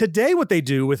 So today what they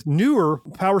do with newer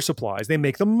power supplies, they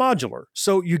make them modular.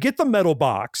 So you get the metal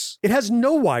box, it has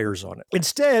no wires on it.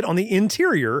 Instead, on the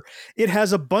interior, it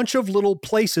has a bunch of little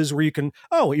places where you can,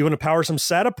 you want to power some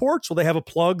SATA ports? Well, they have a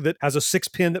plug that has a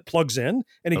 6-pin that plugs in,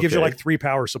 and it gives you like 3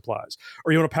 power supplies.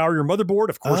 Or you want to power your motherboard?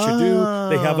 Of course you do.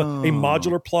 They have a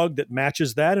modular plug that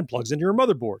matches that and plugs into your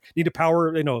motherboard. Need to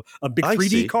power, a big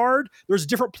 3D card? There's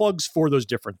different plugs for those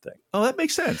different things. Oh, that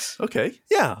makes sense. Okay.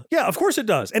 Yeah, of course it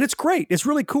does. And it's great. It's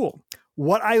really cool.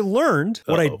 What I learned,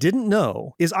 what I didn't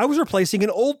know, is I was replacing an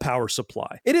old power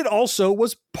supply. And it also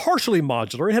was partially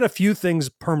modular. It had a few things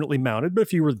permanently mounted, but a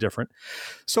few were different.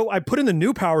 So I put in the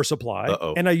new power supply,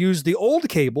 and I used the old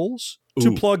cables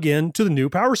to plug in to the new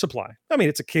power supply. I mean,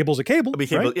 it's a cable's a cable.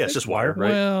 Right? Yeah, it's just wire,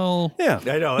 right? Well, yeah.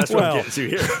 I know. That's what I'm getting to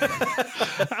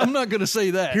here. I'm not going to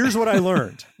say that. Here's what I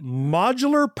learned.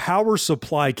 Modular power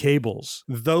supply cables,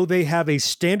 though they have a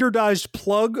standardized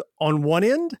plug on one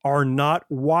end, are not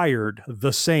wired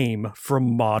the same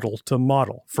from model to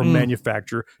model, from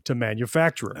manufacturer to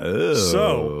manufacturer.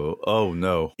 Oh,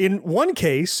 no. In one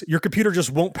case, your computer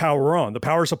just won't power on. The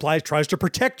power supply tries to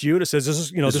protect you. And it says this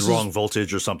is wrong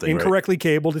voltage or something. Incorrectly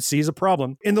cabled. It sees a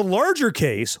problem. In the larger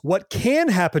case, what can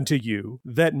happen to you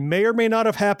that may or may not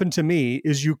have happened to me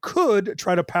is you could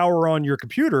try to power on your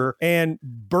computer and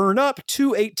burn up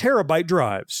 2 8-terabyte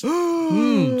drives.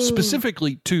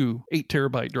 Specifically 2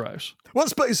 8-terabyte drives. Well,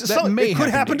 it could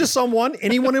happen to someone,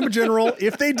 anyone in general,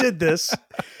 if they did this.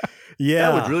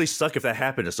 Yeah. That would really suck if that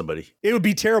happened to somebody. It would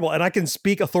be terrible. And I can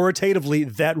speak authoritatively,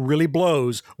 that really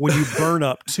blows when you burn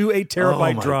up 2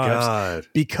 8-terabyte drives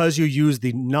because you use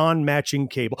the non-matching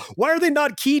cable. Why are they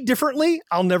not keyed differently?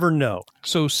 I'll never know.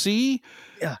 So see,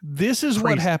 this is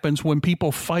what happens when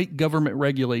people fight government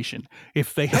regulation.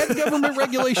 If they had government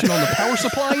regulation on the power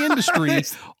supply industry,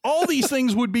 all these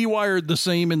things would be wired the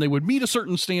same and they would meet a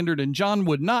certain standard, and John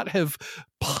would not have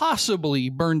possibly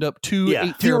burned up 2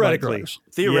 8 theoretically. drives.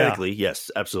 Theoretically, yes,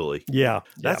 absolutely. Yeah.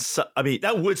 That's, I mean,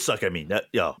 that would suck. I mean,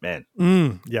 man.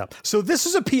 Yeah. So this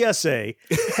is a PSA.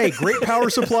 Hey, great power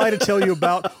supply to tell you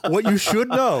about what you should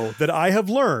know that I have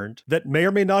learned that may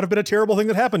or may not have been a terrible thing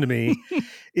that happened to me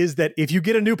is that if you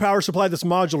get a new power supply that's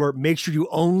modular, make sure you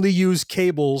only use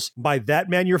cables by that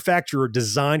manufacturer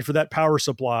designed for that power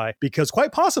supply, because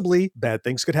quite possibly bad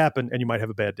things could happen and you might have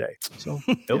a bad day. So,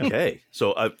 okay.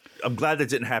 So I'm glad that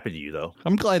didn't happen to you, though.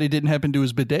 I'm glad it didn't happen to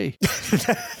his bidet.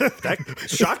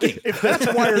 Shocking. If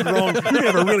that's wired wrong, you're going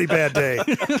to have a really bad day.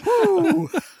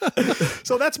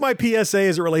 So that's my PSA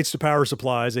as it relates to power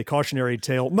supplies, a cautionary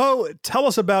tale. Mo, tell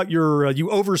us about your, you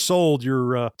oversold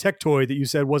your tech toy that you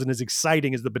said wasn't as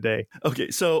exciting as the bidet.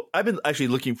 Okay, so I've been actually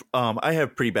looking for, I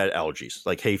have pretty bad allergies,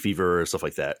 like hay fever, stuff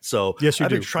like that. So yes, I've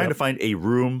been trying to find a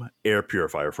room air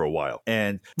purifier for a while.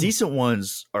 And decent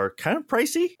ones are kind of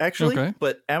pricey, actually. Okay.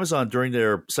 But Amazon, during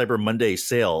their Cyber Monday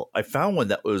sale, I found one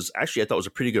that was actually, I thought was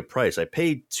a pretty good price. I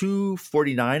paid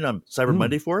 $249 on Cyber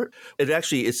Monday for it.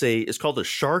 It's called the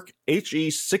Shark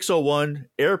HE601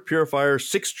 air purifier,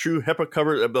 6 true HEPA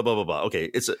cover, blah, blah, blah, blah. Okay,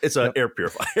 it's an air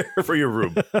purifier for your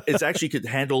room. It's actually could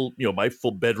handle, my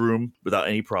full bedroom without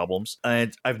any problems.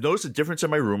 And I've noticed a difference in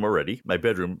my room already, my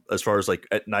bedroom, as far as like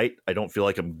at night, I don't feel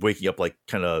like I'm waking up like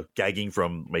kind of gagging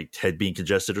from my head being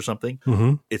congested or something.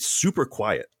 It's super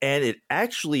quiet. And it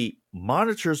actually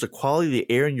monitors the quality of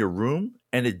the air in your room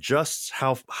and adjusts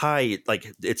how high, like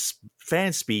its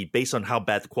fan speed based on how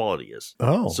bad the quality is.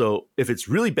 Oh. So if it's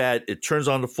really bad, it turns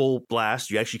on the full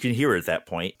blast. You actually can hear it at that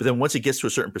point. But then once it gets to a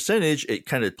certain percentage, it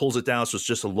kind of pulls it down. So it's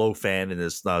just a low fan and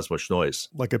there's not as much noise.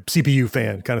 Like a CPU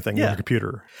fan kind of thing in your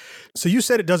computer. So you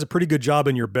said it does a pretty good job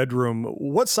in your bedroom.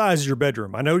 What size is your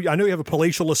bedroom? I know you have a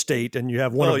palatial estate and you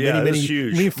have one of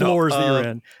many floors that you're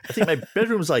in. I think my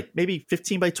bedroom is like maybe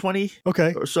 15 by 20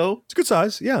 or so. It's a good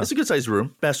size. Yeah. It's a good size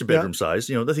room, master bedroom size.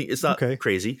 Nothing, it's not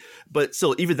crazy. But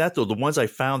still, even that though, the ones I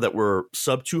found that were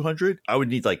sub 200, I would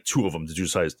need like 2 of them to do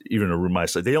size, even a room my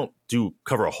size. They don't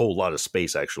cover a whole lot of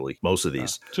space, actually, most of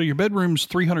these. So your bedroom's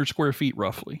 300 square feet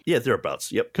roughly. Yeah,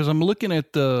 thereabouts. Yep. Because I'm looking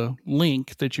at the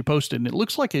link that you posted, and it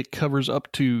looks like it covers up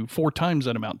to 4 times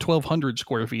that amount, 1,200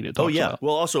 square feet. It talks about.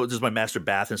 Well, also, this is my master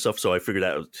bath and stuff, so I figured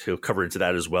that he'll cover into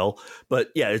that as well. But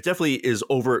yeah, it definitely is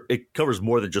over. It covers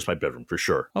more than just my bedroom, for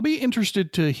sure. I'll be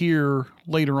interested to hear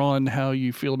later on how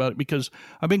you feel about it, because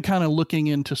I've been kind of looking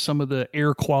into some of the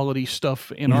air quality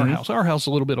stuff in our house. Our house is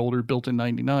a little bit older, built in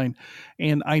 99,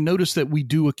 and I noticed that we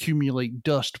do accumulate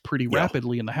dust pretty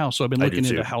rapidly in the house. So I've been looking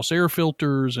into house air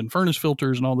filters and furnace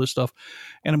filters and all this stuff.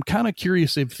 And I'm kind of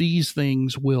curious if these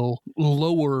things will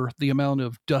lower the amount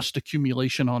of dust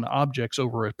accumulation on objects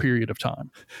over a period of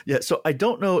time. Yeah. So I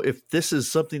don't know if this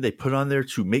is something they put on there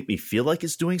to make me feel like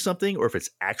it's doing something or if it's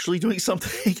actually doing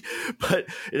something, but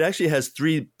it actually has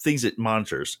 3 things it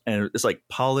monitors, and it's like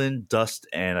pollen, dust,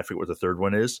 and I forget what the third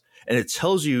one is. And it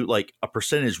tells you like a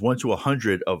percentage 1 to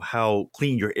 100 of how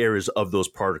clean your air is of those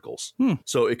particles.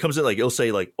 So it comes in like, it'll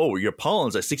say like, oh, your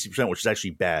pollen's at 60%, which is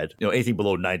actually bad. Anything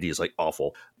below 90 is like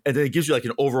awful. And then it gives you like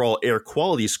an overall air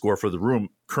quality score for the room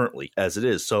currently as it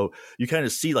is. So you kind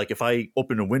of see like if I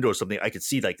open a window or something, I could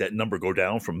see like that number go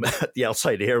down from the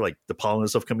outside air, like the pollen and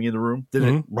stuff coming in the room. Then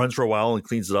it runs for a while and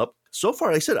cleans it up. So far,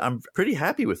 like I said, I'm pretty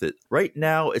happy with it. Right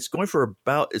now, it's going for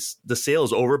about, the sale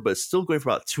is over, but it's still going for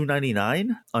about $2.99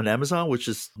 on Amazon, which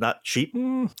is not cheap.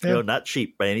 Not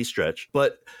cheap by any stretch.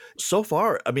 But so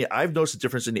far, I mean, I've noticed a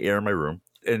difference in the air in my room.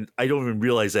 And I don't even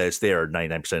realize that it's there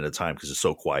 99% of the time because it's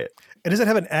so quiet. And does it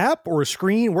have an app or a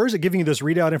screen? Where is it giving you this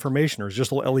readout information, or is it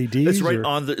just little LEDs? It's right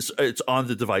on it's on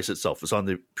the device itself. It's on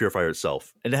the purifier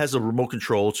itself, and it has a remote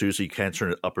control too, so you can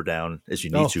turn it up or down as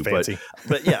you need to. Fancy.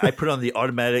 But yeah, I put on the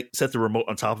automatic, set the remote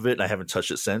on top of it, and I haven't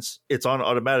touched it since. It's on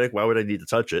automatic. Why would I need to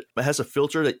touch it? It has a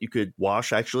filter that you could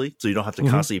wash actually, so you don't have to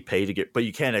constantly pay to get. But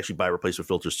you can actually buy replacement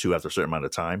filters too after a certain amount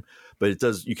of time. But it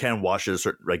does. You can wash it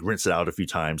rinse it out a few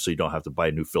times, so you don't have to buy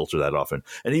a new filter that often.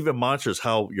 And it even monitors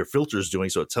how your filter is doing,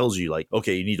 so it tells you like,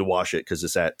 okay, you need to wash it because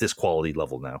it's at this quality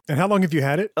level now. And how long have you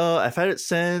had it? I've had it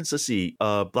since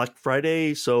Black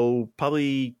Friday, so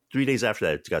probably 3 days after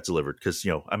that it got delivered because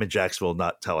I'm in Jacksonville,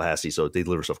 not Tallahassee, so they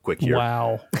deliver stuff quick here.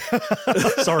 Wow.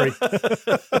 Sorry.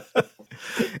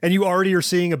 And you already are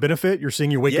seeing a benefit? You're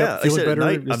seeing you wake up feeling better?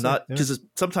 At night, I'm not, because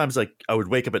sometimes like I would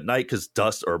wake up at night because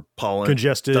dust or pollen,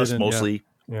 congested, dust mostly.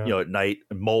 At night.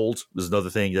 Mold is another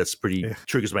thing that's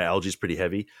triggers my allergies pretty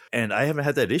heavy. And I haven't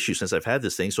had that issue since I've had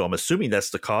this thing. So I'm assuming that's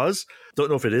the cause. Don't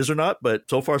know if it is or not, but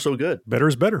so far so good. Better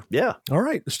is better. Yeah. All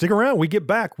right. Stick around. We get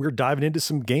back. We're diving into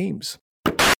some games.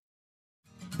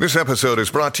 This episode is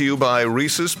brought to you by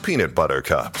Reese's Peanut Butter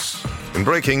Cups. In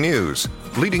breaking news,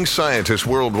 Leading scientists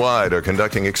worldwide are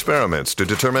conducting experiments to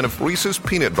determine if Reese's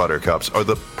Peanut Butter Cups are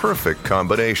the perfect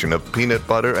combination of peanut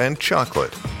butter and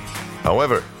chocolate.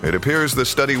 However, it appears the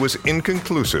study was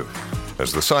inconclusive,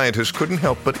 as the scientists couldn't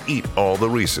help but eat all the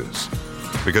Reese's.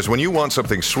 Because when you want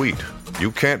something sweet,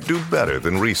 you can't do better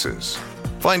than Reese's.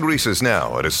 Find Reese's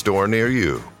now at a store near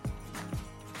you.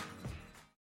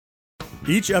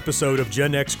 Each episode of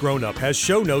Gen X Grown Up has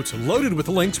show notes loaded with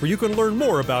links where you can learn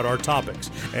more about our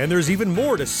topics. And there's even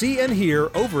more to see and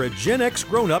hear over at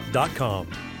genxgrownup.com.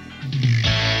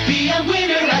 Be a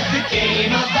winner at the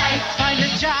game of life. Find a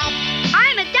job.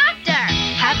 I'm a doctor.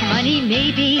 Have money,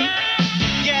 maybe.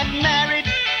 Get married.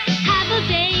 Have a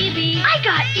baby. I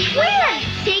got twins.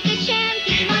 Take a chance.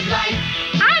 Game of life.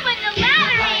 I won the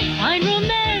lottery. Find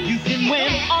romance. You can win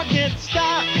or get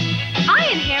stuck. I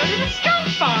inherited a skunk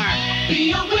farm.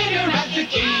 Be a winner at the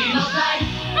game of life.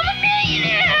 I'm a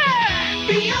millionaire.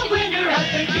 Be a winner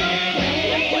at the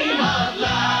game of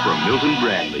life. From Milton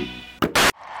Bradley.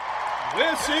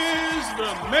 This is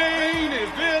the main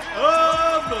event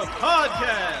of the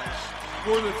podcast.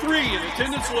 For the 3 in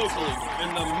attendance locally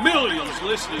and the millions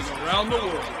listening around the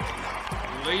world.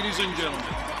 Ladies and gentlemen,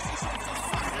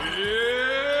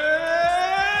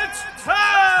 it's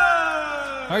time!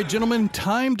 All right, gentlemen,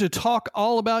 time to talk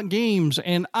all about games.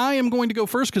 And I am going to go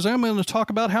first because I'm going to talk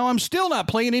about how I'm still not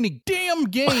playing any damn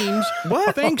games.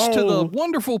 Thanks to the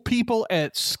wonderful people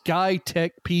at SkyTech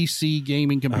PC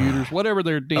Gaming Computers, whatever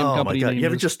their damn company name is. You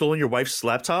haven't just stolen your wife's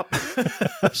laptop?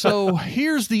 So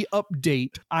here's the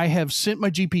update. I have sent my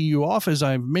GPU off, as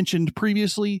I've mentioned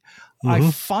previously.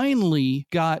 I finally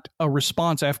got a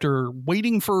response after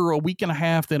waiting for a week and a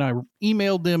half. Then I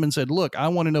emailed them and said, look, I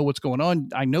want to know what's going on.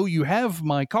 I know you have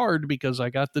my card because I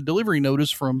got the delivery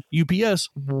notice from UPS.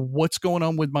 What's going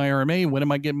on with my RMA? When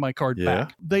am I getting my card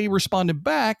back? They responded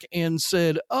back and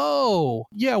said, oh,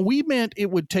 yeah, we meant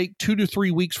it would take 2 to 3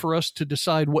 weeks for us to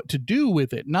decide what to do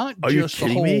with it, not just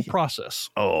the whole process.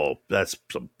 Oh, that's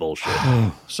some bullshit.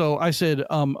 So I said,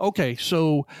 okay,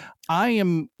 so I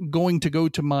am going to go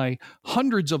to my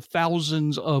hundreds of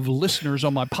thousands of listeners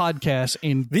on my podcast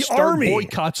and start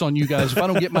boycotts on you guys if I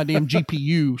don't get my damn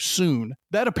GPU soon.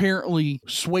 That apparently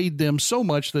swayed them so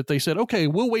much that they said, okay,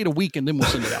 we'll wait a week and then we'll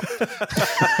send it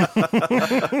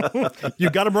out. You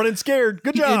got them running scared.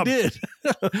 Good job. It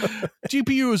did.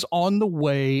 GPU is on the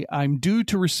way. I'm due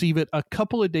to receive it a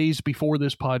couple of days before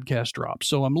this podcast drops.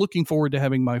 So I'm looking forward to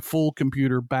having my full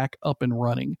computer back up and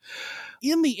running.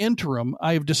 In the interim,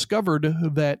 I have discovered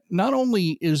that not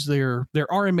only is their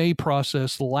RMA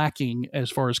process lacking as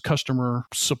far as customer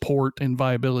support and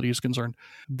viability is concerned,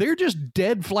 they're just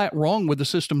dead flat wrong with the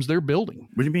systems they're building.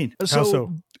 What do you mean? How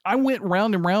so? I went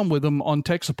round and round with them on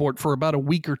tech support for about a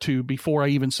week or two before I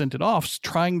even sent it off,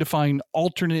 trying to find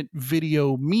alternate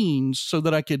video means so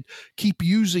that I could keep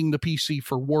using the PC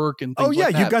for work and things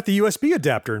like that. You got the USB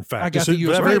adapter, in fact. I got the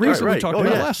USB adapter we talked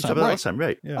about last time.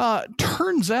 Right.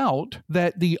 Turns out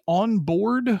that the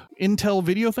onboard Intel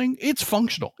video thing, it's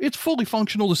functional. It's fully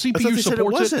functional. The CPU supports it. It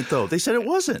wasn't, though. They said it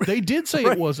wasn't. They did say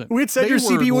it wasn't. We had said your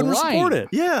CPU wouldn't support it.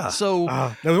 Yeah. So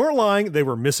now, they weren't lying. They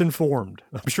were misinformed.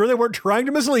 I'm sure they weren't trying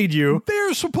to mislead you.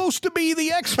 They're supposed to be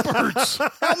the experts.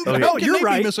 No, you're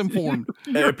right. Misinformed.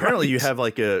 And apparently, you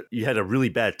had a really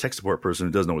bad tech support person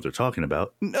who doesn't know what they're talking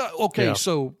about.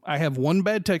 So I have one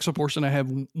bad tech support person, I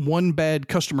have one bad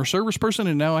customer service person,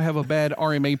 and now I have a bad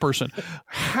RMA person.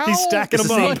 How He's stacking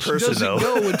them up. does it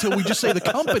go until we just say the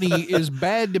company is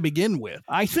bad to begin with?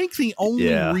 I think the only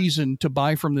reason to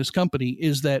buy from this company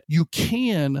is that you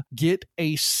can get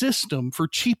a system for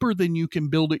cheaper than you can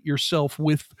build it yourself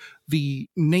with the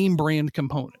name brand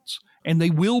components, and they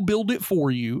will build it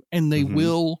for you, and they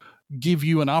will give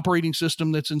you an operating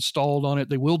system that's installed on it.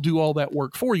 They will do all that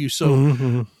work for you.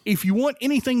 So if you want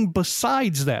anything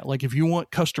besides that, like if you want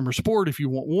customer support, if you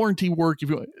want warranty work,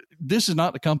 this is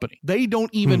not the company. They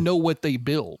don't even know what they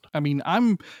build. I mean,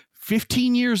 I'm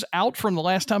 15 years out from the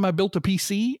last time I built a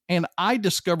PC, and I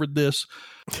discovered this,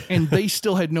 and they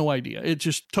still had no idea. It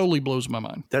just totally blows my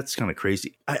mind. That's kind of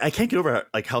crazy. I can't get over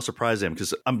how surprised I am,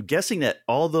 because I'm guessing that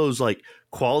all those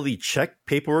quality check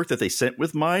paperwork that they sent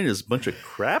with mine is a bunch of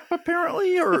crap,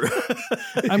 apparently, or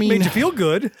I mean, it made you feel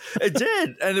good. It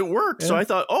did, and it worked. Yeah. So I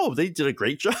thought, they did a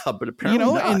great job, but apparently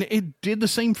not. And it did the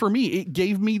same for me. It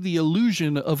gave me the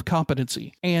illusion of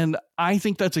competency, and I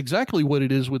think that's exactly what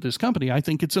it is with this company. I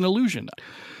think it's an illusion.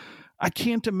 I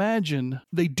can't imagine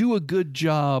they do a good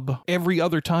job every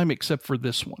other time except for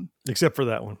this one. Except for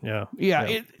that one, yeah.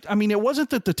 It wasn't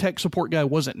that the tech support guy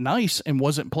wasn't nice and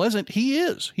wasn't pleasant. He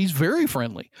is. He's very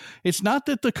friendly. It's not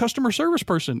that the customer service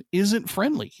person isn't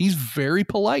friendly. He's very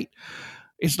polite.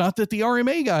 It's not that the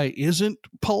RMA guy isn't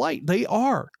polite. They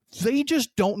are. They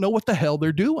just don't know what the hell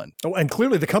they're doing. Oh, and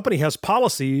clearly the company has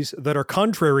policies that are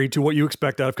contrary to what you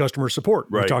expect out of customer support.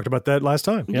 Right. We talked about that last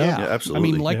time. Yeah, absolutely.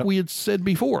 I mean, like we had said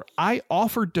before, I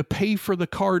offered to pay for the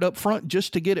card up front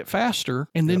just to get it faster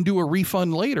and then do a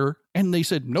refund later. And they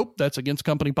said, nope, that's against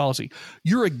company policy.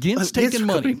 You're against taking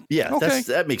money. Yeah, okay.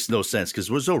 that makes no sense because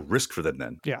there's no risk for them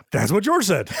then. Yeah, that's what George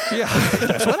said. Yeah,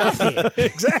 that's what I think.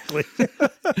 Exactly.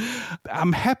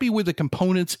 I'm happy with the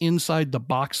components inside the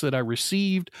box that I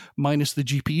received, minus the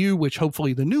GPU, which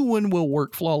hopefully the new one will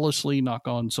work flawlessly, knock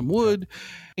on some wood.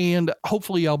 And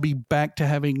hopefully I'll be back to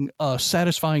having a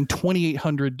satisfying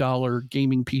 $2,800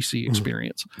 gaming PC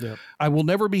experience. Yep. I will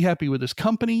never be happy with this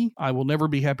company. I will never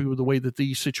be happy with the way that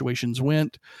these situations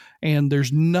went. And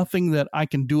there's nothing that I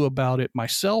can do about it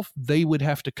myself. They would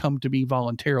have to come to me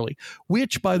voluntarily,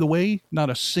 which, by the way, not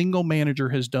a single manager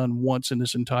has done once in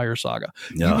this entire saga.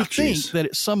 You would think that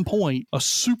at some point a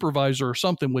supervisor or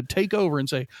something would take over and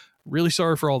say, really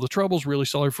sorry for all the troubles, really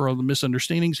sorry for all the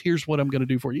misunderstandings. Here's what I'm going to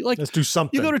do for you. Like, let's do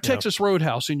something. You go to Texas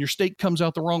Roadhouse and your steak comes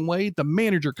out the wrong way. The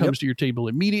manager comes to your table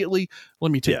immediately.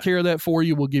 Let me take care of that for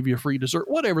you. We'll give you a free dessert,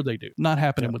 whatever they do. Not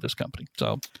happening with this company.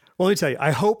 So, well, let me tell you, I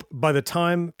hope by the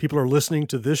time people are listening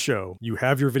to this show, you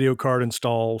have your video card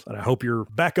installed, and I hope you're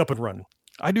back up and running.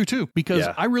 I do too, because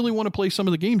I really want to play some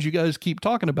of the games you guys keep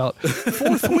talking about.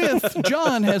 Forthwith,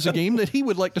 John has a game that he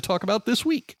would like to talk about this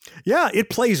week. Yeah,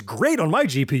 it plays great on my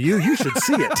GPU. You should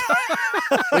see it.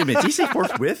 Wait a minute, did he say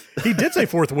forthwith? He did say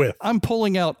forthwith. I'm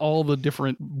pulling out all the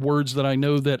different words that I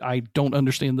know that I don't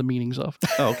understand the meanings of.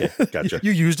 Oh, okay. Gotcha.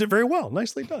 You used it very well.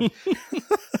 Nicely done.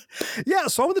 Yeah,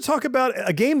 so I want to talk about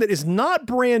a game that is not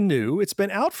brand new. It's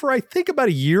been out for, I think, about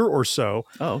a year or so.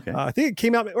 Oh, okay. I think it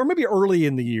came out, or maybe early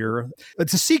in the year.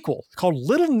 It's a sequel called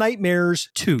Little Nightmares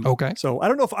 2. Okay. So I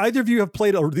don't know if either of you have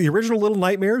played the original Little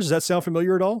Nightmares. Does that sound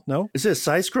familiar at all? No? Is it a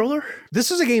side-scroller?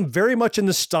 This is a game very much in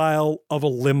the style of a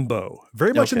Limbo.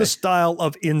 Very much in the style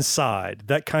of Inside.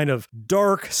 That kind of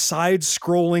dark,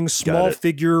 side-scrolling, small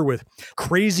figure with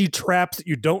crazy traps that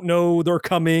you don't know they're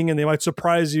coming and they might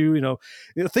surprise you. You know,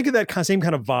 think of that same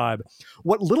kind of vibe.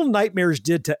 What Little Nightmares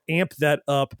did to amp that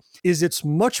up is it's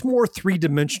much more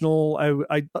three-dimensional.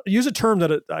 I use a term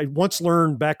that I once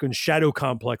learned back when Shadow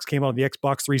Complex came out on the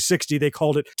Xbox 360. They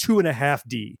called it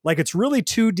 2.5D. Like it's really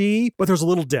 2D, but there's a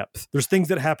little depth. There's things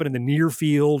that happen in the near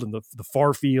field and the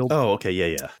far field. Oh, okay.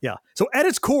 Yeah. So at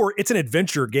its core, it's an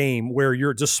adventure game where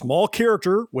you're just a small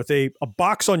character with a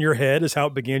box on your head is how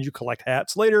it began. You collect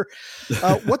hats later.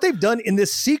 What they've done in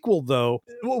this sequel, though,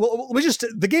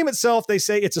 the game itself, they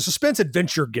say it's a suspense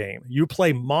adventure game. You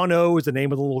play Mono is the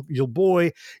name of the little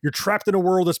boy. You're trapped in a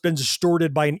world that's been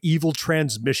distorted by an evil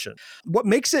transmission. What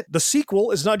makes it the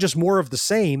sequel is not just more of the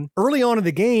same. Early on in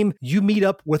the game, you meet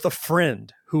up with a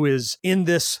friend who is in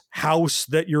this house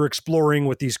that you're exploring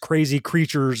with these crazy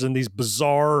creatures and these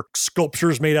bizarre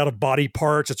sculptures made out of body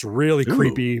parts. It's a really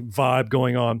creepy vibe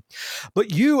going on.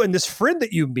 But you and this friend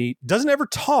that you meet doesn't ever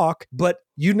talk, but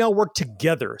you now work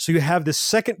together. So you have this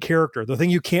second character, the thing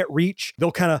you can't reach.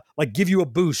 They'll kind of like give you a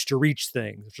boost to reach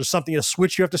things. If there's something, a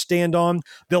switch you have to stand on,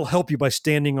 they'll help you by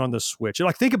standing on the switch.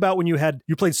 Like think about when you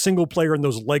played single player in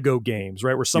those Lego games,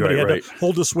 right? Where somebody had to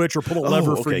hold a switch or pull a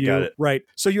lever for you. Got it. Right.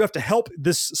 So you have to help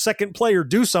this second player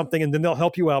do something, and then they'll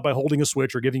help you out by holding a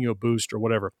switch or giving you a boost or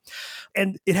whatever.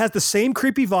 And it has the same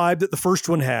creepy vibe that the first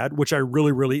one had, which I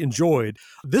really, really enjoyed.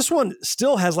 This one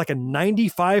still has like a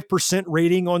 95%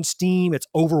 rating on Steam. It's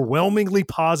overwhelmingly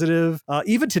positive.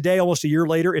 Even today, almost a year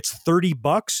later, it's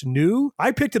 $30 new.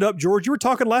 I picked it up, George. You were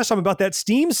talking last time about that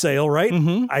Steam sale, right?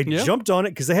 Mm-hmm. I jumped on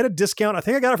it because they had a discount. I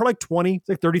think I got it for like 20,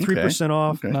 like 33%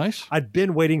 off. Okay. Nice. I'd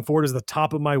been waiting for it as the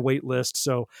top of my wait list.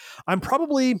 So I'm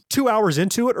probably 2 hours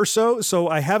into it or so. So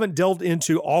I haven't delved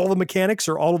into all the mechanics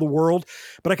or all of the world,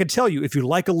 but I can tell you, if you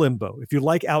like a Limbo, if you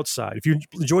like Outside, if you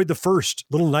enjoyed the first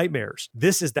Little Nightmares,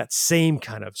 this is that same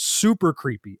kind of super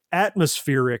creepy,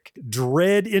 atmospheric,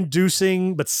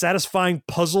 dread-inducing, but satisfying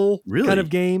puzzle kind of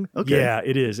game. Okay. Yeah,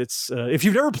 it is. It's if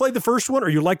you've never played the first one or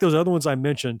you like those other ones I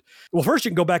mentioned, well, first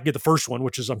you can go back and get the first one,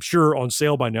 which is, I'm sure, on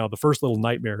sale by now, the first Little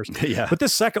Nightmares. Yeah. But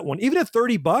this second one, even at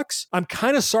 $30, I'm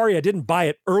kind of sorry I didn't buy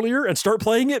it earlier and start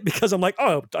playing it because I'm like,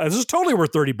 oh, this is totally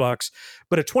worth $30.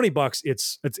 But at $20,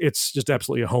 it's just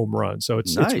absolutely a home run. So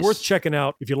it's worth checking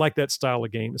out if you like that style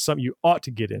of game. It's something you ought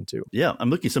to get into. Yeah, I'm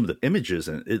looking at some of the images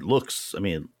and it looks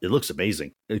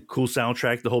amazing. A cool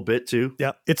soundtrack, the whole bit too.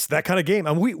 Yeah, it's that kind of game.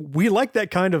 And we like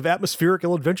that kind of atmospheric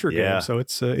adventure game. So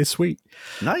it's sweet.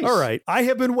 Nice. All right. I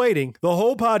have been waiting the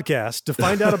whole podcast to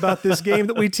find out about this game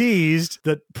that we teased,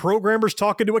 that programmer's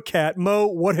talking to a cat. Mo,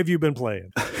 what have you been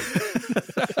playing?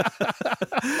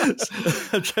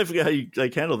 I'm trying to figure out how you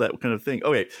like handle that kind of thing.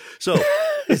 Okay, so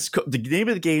the name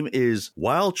of the game is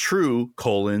While True,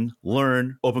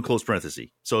 learn, open close parenthesis.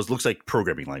 So it looks like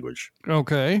programming language.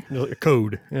 Okay.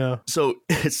 Code. Yeah. So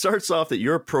it starts off that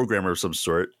you're a programmer of some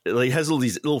sort. It like has all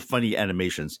these little funny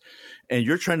animations, and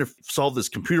you're trying to solve this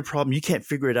computer problem. You can't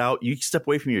figure it out. You step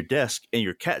away from your desk, and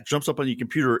your cat jumps up on your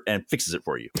computer and fixes it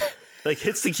for you. Like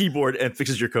hits the keyboard and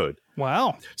fixes your code.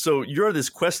 Wow. So you're on this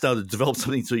quest now to develop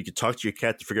something so you can talk to your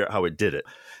cat to figure out how it did it.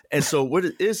 And so what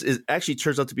it is actually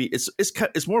turns out to be,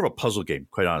 it's more of a puzzle game,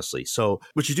 quite honestly. So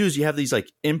what you do is you have these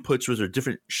like inputs where there are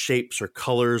different shapes or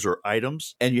colors or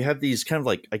items. And you have these kind of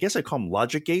like, I guess I call them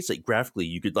logic gates. Like graphically,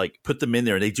 you could like put them in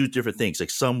there and they do different things. Like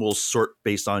some will sort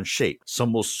based on shape.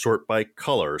 Some will sort by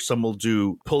color. Some will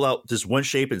pull out this one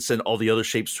shape and send all the other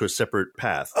shapes to a separate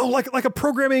path. Oh, like a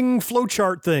programming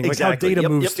flowchart thing. Exactly. Like how data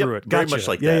moves through it. Very Gotcha. much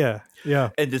like that. Yeah.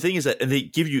 And the thing is that, and they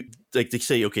give you, like they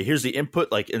say, okay, here's the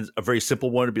input, like in a very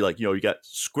simple one would be like, you got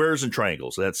squares and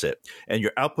triangles. That's it. And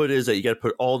your output is that you got to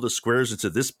put all the squares into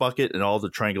this bucket and all the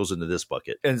triangles into this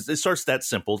bucket. And it starts that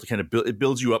simple to kind of build, it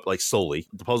builds you up like slowly.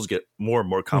 The puzzles get more and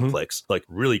more complex, like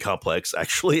really complex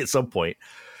actually at some point.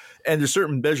 And there's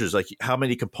certain measures, like how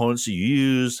many components do you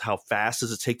use, how fast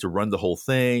does it take to run the whole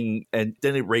thing, and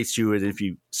then it rates you. And if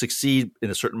you succeed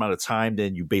in a certain amount of time,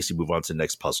 then you basically move on to the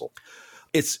next puzzle.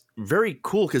 It's very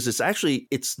cool because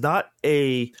it's not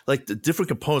like the different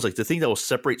components, like the thing that will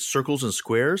separate circles and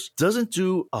squares doesn't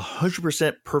do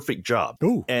 100% perfect job.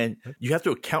 Ooh. And you have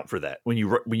to account for that when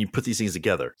you put these things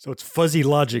together. So it's fuzzy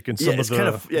logic in some of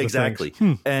the exactly.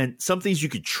 And some things you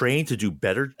could train to do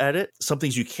better at it. Some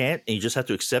things you can't, and you just have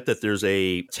to accept that there's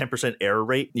a 10% error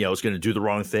rate. It's going to do the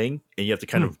wrong thing, and you have to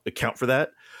kind of account for that.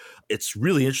 It's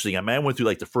really interesting. I went through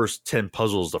like the first 10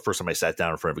 puzzles the first time I sat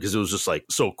down in front of it because it was just like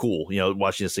so cool,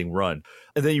 watching this thing run.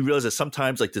 And then you realize that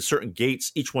sometimes like the certain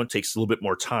gates, each one takes a little bit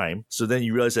more time. So then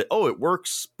you realize that, it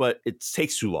works, but it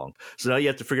takes too long. So now you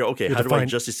have to figure out, okay, how do I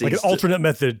adjust these things? Like an alternate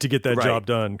method to get that job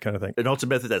done kind of thing. An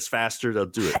alternate method that's faster, they'll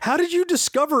do it. How did you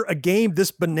discover a game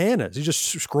this bananas? You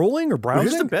just scrolling or browsing?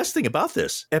 Here's the best thing about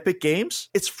this. Epic Games,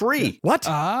 it's free. What?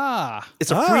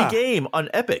 It's a free game on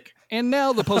Epic. And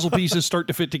now the puzzle pieces start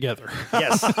to fit together.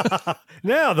 Yes.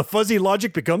 Now the fuzzy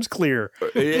logic becomes clear.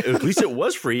 At least it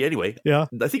was free anyway. Yeah.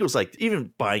 I think it was like,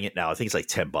 even buying it now, I think it's like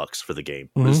 $10 for the game.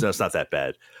 It's not that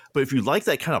bad. But if you like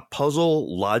that kind of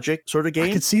puzzle logic sort of game.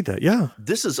 I could see that, yeah.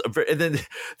 This is and then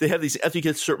they have these, after you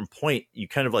get to a certain point, you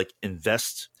kind of like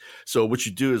invest. So what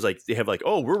you do is like, they have like,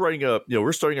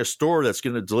 we're starting a store that's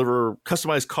going to deliver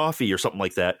customized coffee or something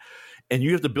like that. And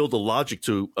you have to build the logic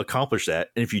to accomplish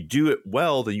that. And if you do it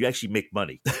well, then you actually make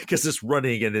money because it's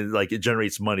running and it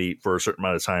generates money for a certain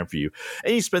amount of time for you.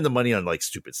 And you spend the money on like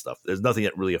stupid stuff. There's nothing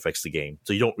that really affects the game.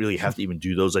 So you don't really have to even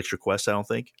do those extra quests, I don't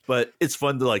think. But it's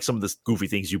fun to like some of the goofy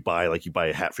things you buy, like you buy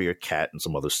a hat for your cat and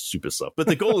some other stupid stuff. But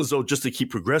the goal is though just to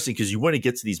keep progressing because you want to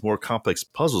get to these more complex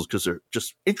puzzles because they're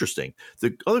just interesting.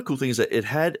 The other cool thing is that it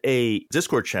had a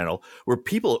Discord channel where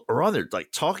people are on there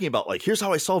like talking about like, here's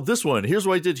how I solved this one. Here's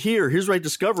what I did here. Here's what I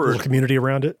discovered. A little community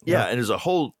around it. Yeah, and there's a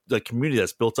whole community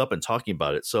that's built up and talking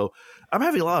about it. So I'm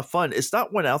having a lot of fun. It's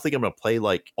not one I don't think I'm going to play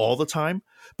like all the time,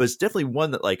 but it's definitely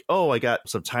one that like, I got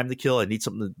some time to kill. I need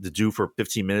something to do for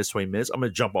 15 minutes, 20 minutes. I'm going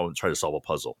to jump on and try to solve a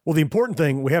puzzle. Well, the important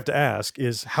thing we have to ask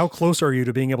is how close are you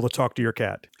to being able to talk to your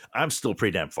cat? I'm still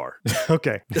pretty damn far.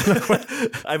 Okay.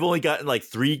 I've only gotten like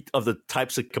 3 of the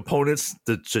types of components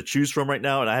to choose from right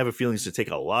now. And I have a feeling it's going to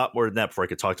take a lot more than that before I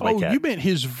could talk to my cat. Oh, you meant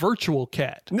his virtual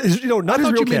cat. Not his real cat.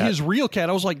 You meant his real cat.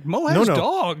 I was like, Mo has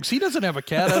dogs. He doesn't have a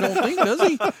cat, I don't think, does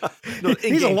he? No,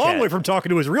 he's a long way from talking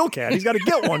to his real cat. He's got to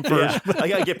get one first. I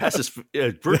got to get past this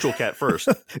virtual cat first.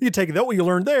 You take that what you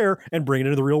learned there and bring it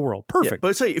into the real world. Perfect. Yeah, but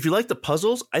I'd say if you like the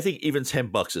puzzles, I think even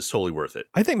 $10 is totally worth it.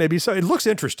 I think maybe so. It looks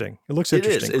interesting. It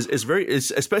is.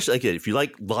 It's especially again, if you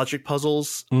like logic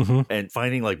puzzles and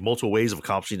finding like multiple ways of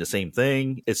accomplishing the same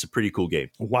thing, it's a pretty cool game.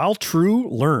 While True,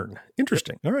 learn.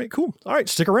 Interesting. All right, cool. All right,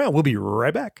 stick around. We'll be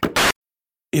right back.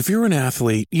 If you're an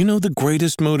athlete, you know the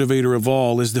greatest motivator of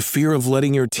all is the fear of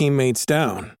letting your teammates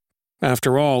down.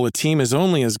 After all, a team is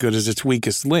only as good as its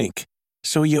weakest link.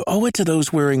 So you owe it to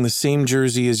those wearing the same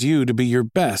jersey as you to be your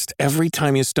best every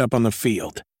time you step on the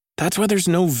field. That's why there's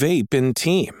no vape in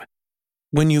team.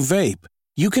 When you vape,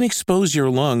 you can expose your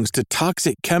lungs to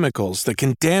toxic chemicals that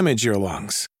can damage your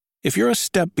lungs. If you're a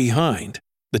step behind,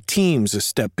 the team's a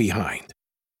step behind.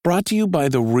 Brought to you by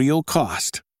The Real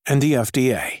Cost and the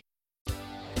FDA.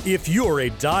 If you're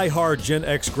a die-hard Gen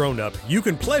X grown-up, you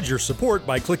can pledge your support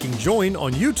by clicking join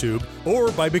on YouTube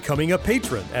or by becoming a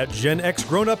patron at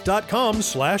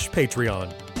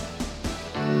genxgrownup.com/Patreon.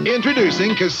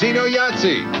 Introducing Casino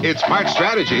Yahtzee. It's part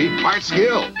strategy, part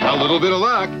skill, a little bit of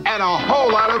luck, and a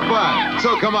whole lot of fun.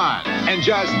 So come on, and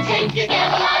just Take a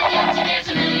gamble on Yahtzee. There's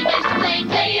a million ways to play.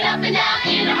 Play it up and down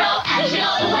in a row. Action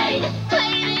all the way.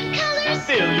 Play it in colors.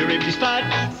 Fill your empty spot.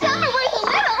 Some are worth a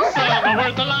little. Some are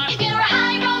worth a lot. If you're a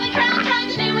high rolling crowd, try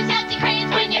the newest Yahtzee craze.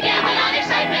 When you're gambling on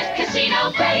excitement,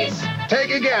 Casino plays. take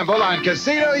a gamble on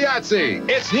Casino Yahtzee.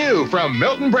 It's new from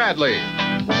Milton Bradley.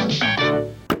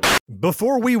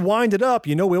 Before we wind it up,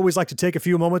 we always like to take a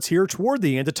few moments here toward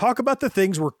the end to talk about the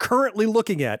things we're currently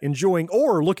looking at, enjoying,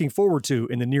 or looking forward to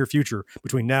in the near future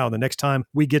between now and the next time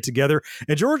we get together.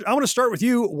 And George, I want to start with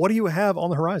you. What do you have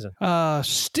on the horizon?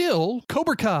 Still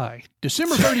Cobra Kai,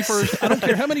 December 31st. I don't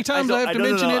care how many times I have to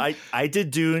mention it. I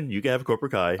did Dune. You can have Cobra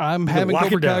Kai. I'm having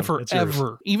Cobra Kai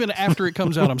forever. Even after it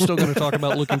comes out, I'm still going to talk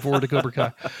about looking forward to Cobra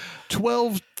Kai.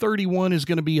 12/31 is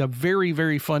going to be a very,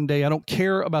 very fun day. I don't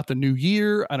care about the new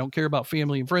year. I don't care about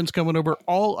family and friends coming over.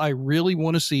 All I really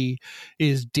want to see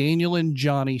is Daniel and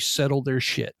Johnny settle their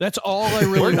shit. That's all I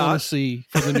really want to see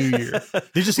for the new year.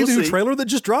 Did you see the new trailer that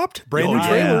just dropped? Brand new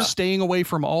trailer. I'm staying away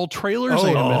from all trailers. I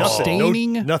am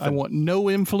abstaining. Nothing. I want no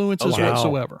influences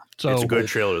whatsoever. So it's a good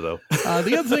trailer, though.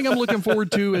 The other thing I'm looking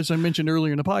forward to, as I mentioned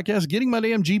earlier in the podcast, getting my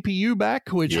damn GPU back,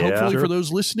 which hopefully for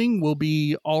those listening will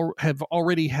be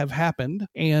already have happened.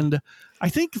 And I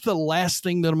think the last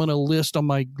thing that I'm going to list on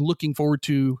my looking forward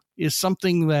to is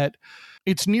something that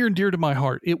it's near and dear to my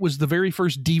heart. It was the very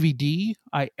first DVD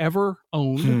I ever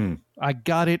owned. I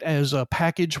got it as a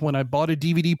package when I bought a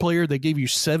DVD player. They gave you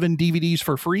 7 DVDs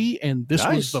for free, and this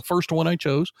was the first one I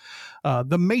chose.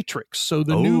 The Matrix. So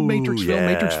the new Matrix film,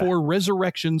 Matrix 4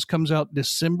 Resurrections, comes out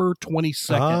December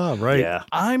 22nd. Ah, right. Yeah.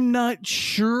 I'm not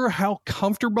sure how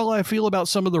comfortable I feel about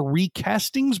some of the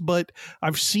recastings, but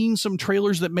I've seen some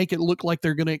trailers that make it look like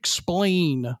they're going to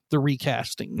explain the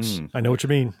recastings. I know what you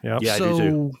mean. Yeah, so I do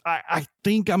too. I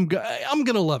think I'm going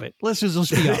to love it. Let's be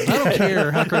honest. I don't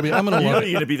care how crazy. I'm going to love it.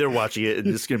 You're going to be there watching it, and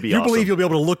it's going to be you awesome. believe you'll be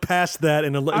able to look past that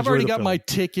and enjoy I've already got film. my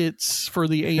tickets for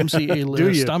the AMC A list. Do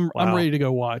you? I'm Wow. ready to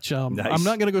go watch. I'm not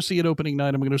going to go see it opening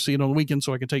night. I'm going to see it on the weekend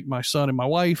so I can take my son and my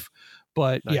wife.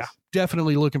 But yeah,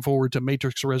 definitely looking forward to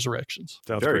Matrix Resurrections.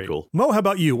 Sounds Very great. cool. Mo, how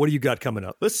about you? What do you got coming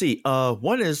up? Let's see.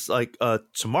 One is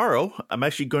tomorrow, I'm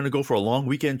actually going to go for a long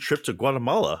weekend trip to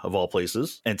Guatemala, of all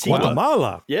places. Antigua.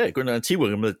 Guatemala? Yeah, going to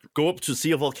Antigua. I'm going to go up to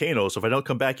see a volcano. So if I don't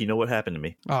come back, you know what happened to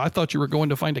me. I thought you were going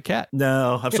to find a cat.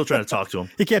 No, I'm still trying to talk to him.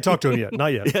 He can't talk to him yet.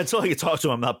 Not yet. Yeah, until I can talk to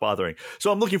him, I'm not bothering.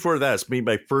 So I'm looking forward to that. It's been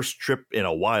my first trip in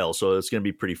a while, so it's going to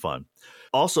be pretty fun.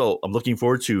 Also, I'm looking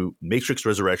forward to Matrix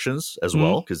Resurrections as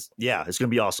well, because, it's going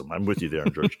to be awesome. I'm with you there,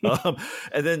 George.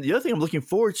 And then the other thing I'm looking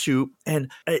forward to,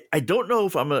 and I don't know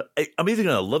if I'm either going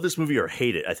to love this movie or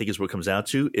hate it, I think is what it comes down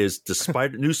to, is the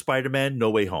new Spider-Man No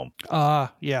Way Home.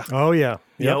 Yeah. Oh, yeah.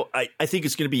 You know, I think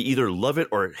it's going to be either love it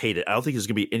or hate it. I don't think there's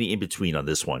going to be any in between on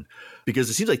this one, because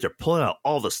it seems like they're pulling out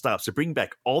all the stops. They're bringing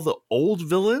back all the old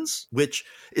villains, which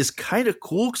is kind of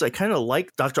cool because I kind of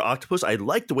like Dr. Octopus. I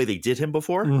liked the way they did him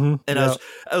before. And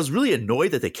I was really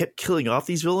annoyed that they kept killing off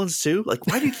these villains too. Like,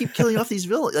 why do you keep killing off these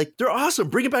villains? Like, they're awesome.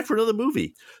 Bring it back for another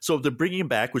movie. So they're bringing him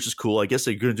back, which is cool. I guess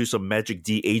they're going to do some magic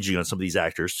de-aging on some of these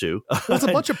actors too. Well, it's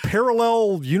a bunch of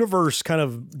parallel universe kind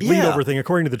of lead over thing,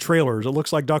 according to the trailers. It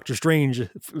looks like Doctor Strange,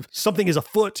 something is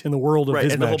afoot in the world of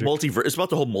his and magic. The whole multiverse. It's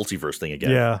about the whole multiverse thing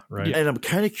again. Yeah, right. And I'm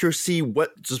kind of curious to see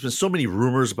there's been so many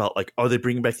rumors about, like, are they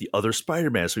bringing back the other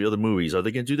Spider-Mans from the other movies? Are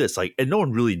they going to do this? Like, and no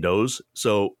one really knows.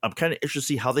 So I'm kind of interested to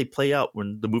see how they play out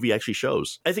when the movie actually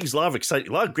shows. I think there's a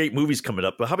lot of great movies coming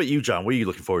up. But how about you, John? What are you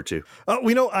looking forward to?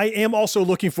 I am also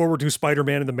looking forward to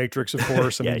Spider-Man and the Matrix, of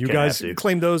course. I mean, you guys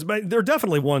claim those, but they're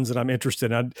definitely ones that I'm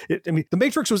interested in. I mean, the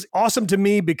Matrix was awesome to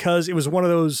me because it was one of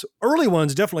those early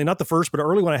ones, definitely not the first, but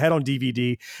early one I had on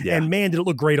DVD. Yeah. And man, did it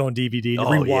look great on DVD. To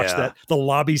rewatch that, the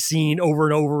lobby scene over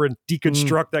and over and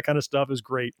deconstruct that kind of stuff is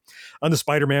great. On the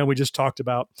Spider-Man we just talked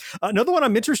about. Another one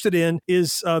I'm interested in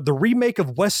is the remake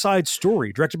of West Side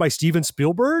Story, directed by Steven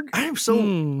Spielberg. I'm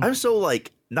so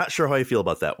like not sure how I feel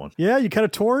about that one. Yeah, you kind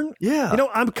of torn? Yeah.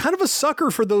 I'm kind of a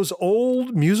sucker for those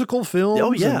old musical films.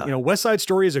 Oh, yeah. And, West Side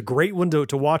Story is a great one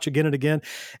to watch again and again.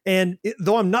 And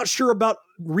though I'm not sure about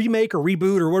remake or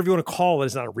reboot or whatever you want to call it,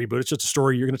 it's not a reboot, it's just a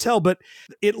story you're going to tell, but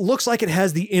it looks like it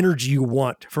has the energy you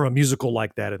want from a musical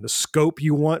like that and the scope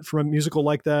you want from a musical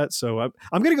like that. So I'm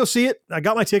going to go see it. I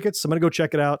got my tickets. I'm going to go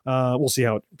check it out. We'll see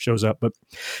how it shows up. But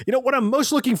what I'm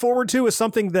most looking forward to is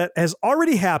something that has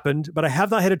already happened, but I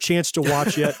have not had a chance to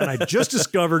watch yet. And I just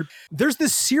discovered there's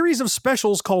this series of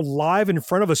specials called Live in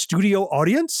Front of a Studio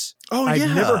Audience. Oh, I've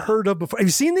yeah. never heard of before. Have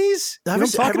you seen these? I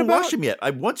haven't watched them yet.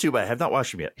 I want to, but I have not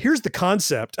watched them yet. Here's the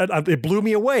concept. It blew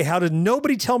me away. How did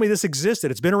nobody tell me this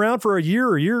existed? It's been around for a year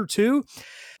or two.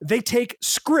 They take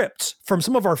scripts from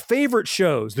some of our favorite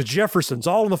shows, The Jeffersons,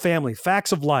 All in the Family,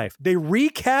 Facts of Life. They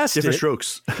recast Different it.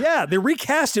 strokes. Yeah, they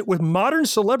recast it with modern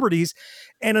celebrities.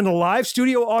 And in a live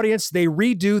studio audience, they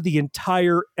redo the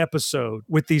entire episode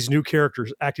with these new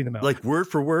characters acting them out. Like word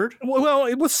for word?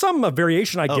 Well, with some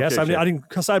variation, I guess. Okay, I mean, I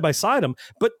didn't side by side them,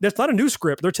 but that's not a new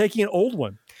script. They're taking an old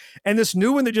one. And this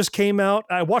new one that just came out,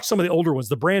 I watched some of the older ones,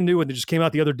 the brand new one that just came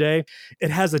out the other day.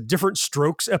 It has a Different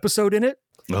Strokes episode in it.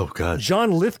 Oh, God.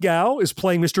 John Lithgow is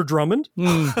playing Mr. Drummond.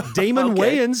 Damon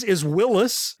Wayans is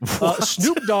Willis.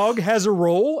 Snoop Dogg has a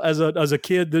role as a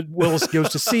kid that Willis goes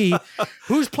to see.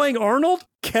 Who's playing Arnold?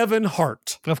 Kevin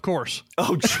Hart. Of course.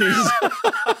 Oh, jeez.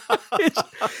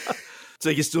 So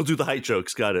they can still do the height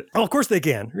jokes. Got it. Oh, of course they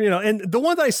can. And the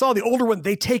one that I saw, the older one,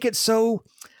 they take it so,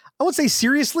 I won't say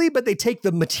seriously, but they take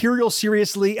the material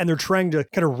seriously and they're trying to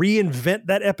kind of reinvent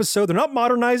that episode. They're not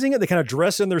modernizing it. They kind of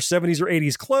dress in their 70s or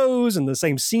 80s clothes and the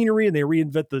same scenery and they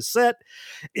reinvent the set.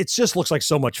 It just looks like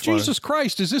so much fun. Jesus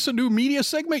Christ, is this a new media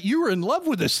segment? You were in love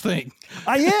with this thing.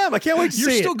 I am. I can't wait to see it.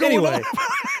 You're still going anyway.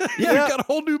 Yeah, you've got a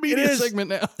whole new media segment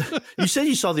now. You said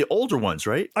you saw the older ones,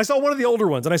 right? I saw one of the older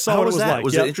ones and I saw what it was like.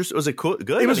 Was it interesting? Was it cool?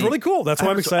 Good? It was really cool. That's why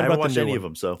I'm excited about the new one. I haven't watched any of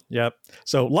them, so. Yep.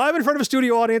 So live in front of a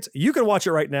studio audience, you can watch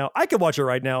it right now. I can watch it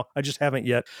right now. I just haven't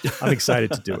yet. I'm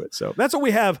excited to do it. So that's what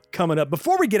we have coming up.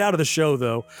 Before we get out of the show,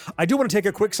 though, I do want to take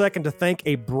a quick second to thank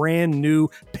a brand new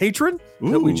patron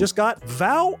that we just got.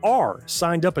 Val R.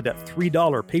 signed up at that $3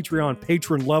 Patreon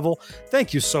patron level.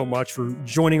 Thank you so much for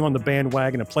joining on the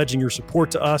bandwagon and pledging your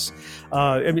support to us.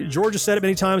 I mean, George has said it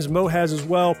many times. Mo has as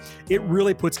well. It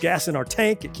really puts gas in our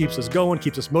tank. It keeps us going,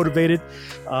 keeps us motivated.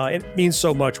 It means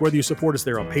so much, whether you support us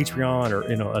there on Patreon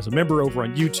or as a member over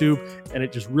on YouTube, and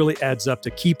it just really adds up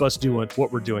to keep us doing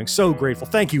what we're doing. So grateful.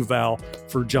 Thank you, Val,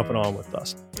 for jumping on with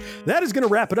us. That is going to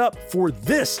wrap it up for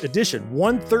this edition,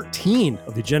 113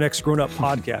 of the Gen X Grown Up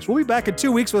Podcast. We'll be back in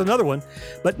 2 weeks with another one,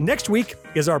 but next week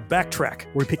is our backtrack,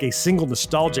 where we pick a single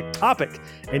nostalgic topic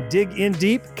and dig in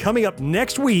deep. Coming up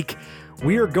next week,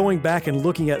 we are going back and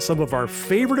looking at some of our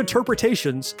favorite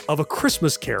interpretations of A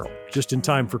Christmas Carol, just in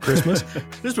time for Christmas.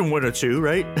 There's been one or two,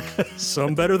 right?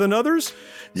 Some better than others.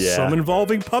 Yeah. Some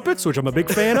involving puppets, which I'm a big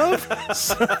fan of.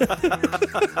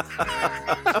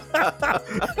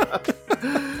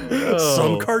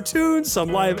 Some cartoons, some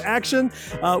live action.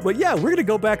 But yeah, we're going to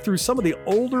go back through some of the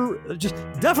older, just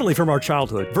definitely from our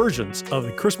childhood, versions of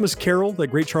The Christmas Carol, that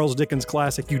great Charles Dickens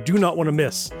classic. You do not want to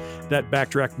miss that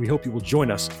backtrack. We hope you will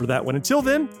join us for that one. Until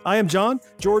then, I am John.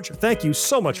 George, thank you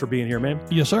so much for being here, man.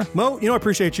 Yes, sir. Mo, I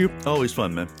appreciate you. Always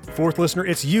fun, man. Fourth listener,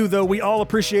 it's you, though, we all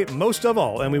appreciate most of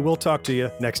all, and we will talk to you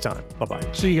next time.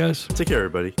 Bye-bye. See you guys. Take care,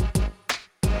 everybody.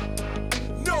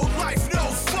 No life, no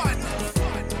fun.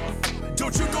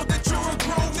 Don't you know that you're a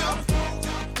grown up?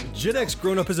 Gen X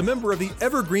Grown Up is a member of the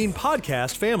Evergreen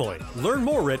Podcast family. Learn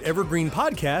more at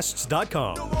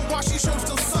evergreenpodcasts.com. While she shows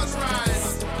till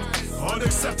sunrise.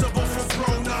 Unacceptable for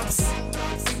grown-ups.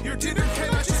 Your dinner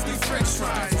cannot just be french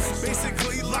fries.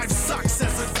 Basically, life sucks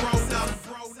as a grown-up.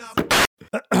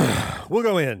 We'll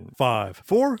go in 5,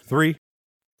 4, 3.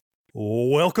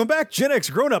 Welcome back, Gen X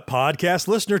Grown Up Podcast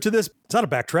listener to this. It's not a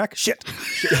backtrack. Shit.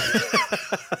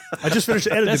 I just finished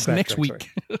editing. That's next week.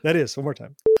 That is. One more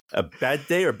time. A bad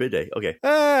day or bid day? Okay.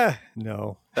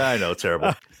 No. I know,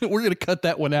 terrible. We're going to cut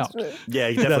that one out. Yeah,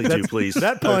 you definitely do, please.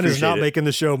 That pun is not making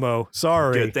the show, Mo.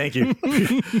 Sorry. Good, thank you.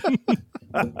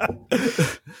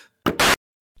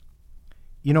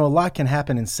 You know, a lot can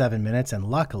happen in 7 minutes, and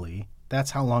luckily,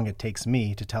 that's how long it takes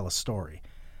me to tell a story.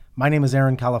 My name is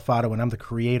Aaron Califato, and I'm the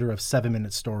creator of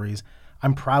 7-Minute Stories.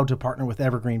 I'm proud to partner with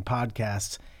Evergreen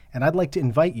Podcasts, and I'd like to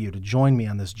invite you to join me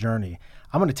on this journey.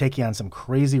 I'm going to take you on some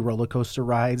crazy roller coaster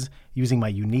rides using my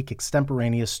unique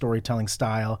extemporaneous storytelling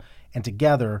style, and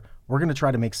together, we're going to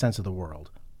try to make sense of the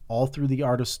world, all through the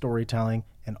art of storytelling,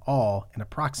 and all in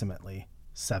approximately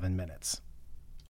 7 minutes.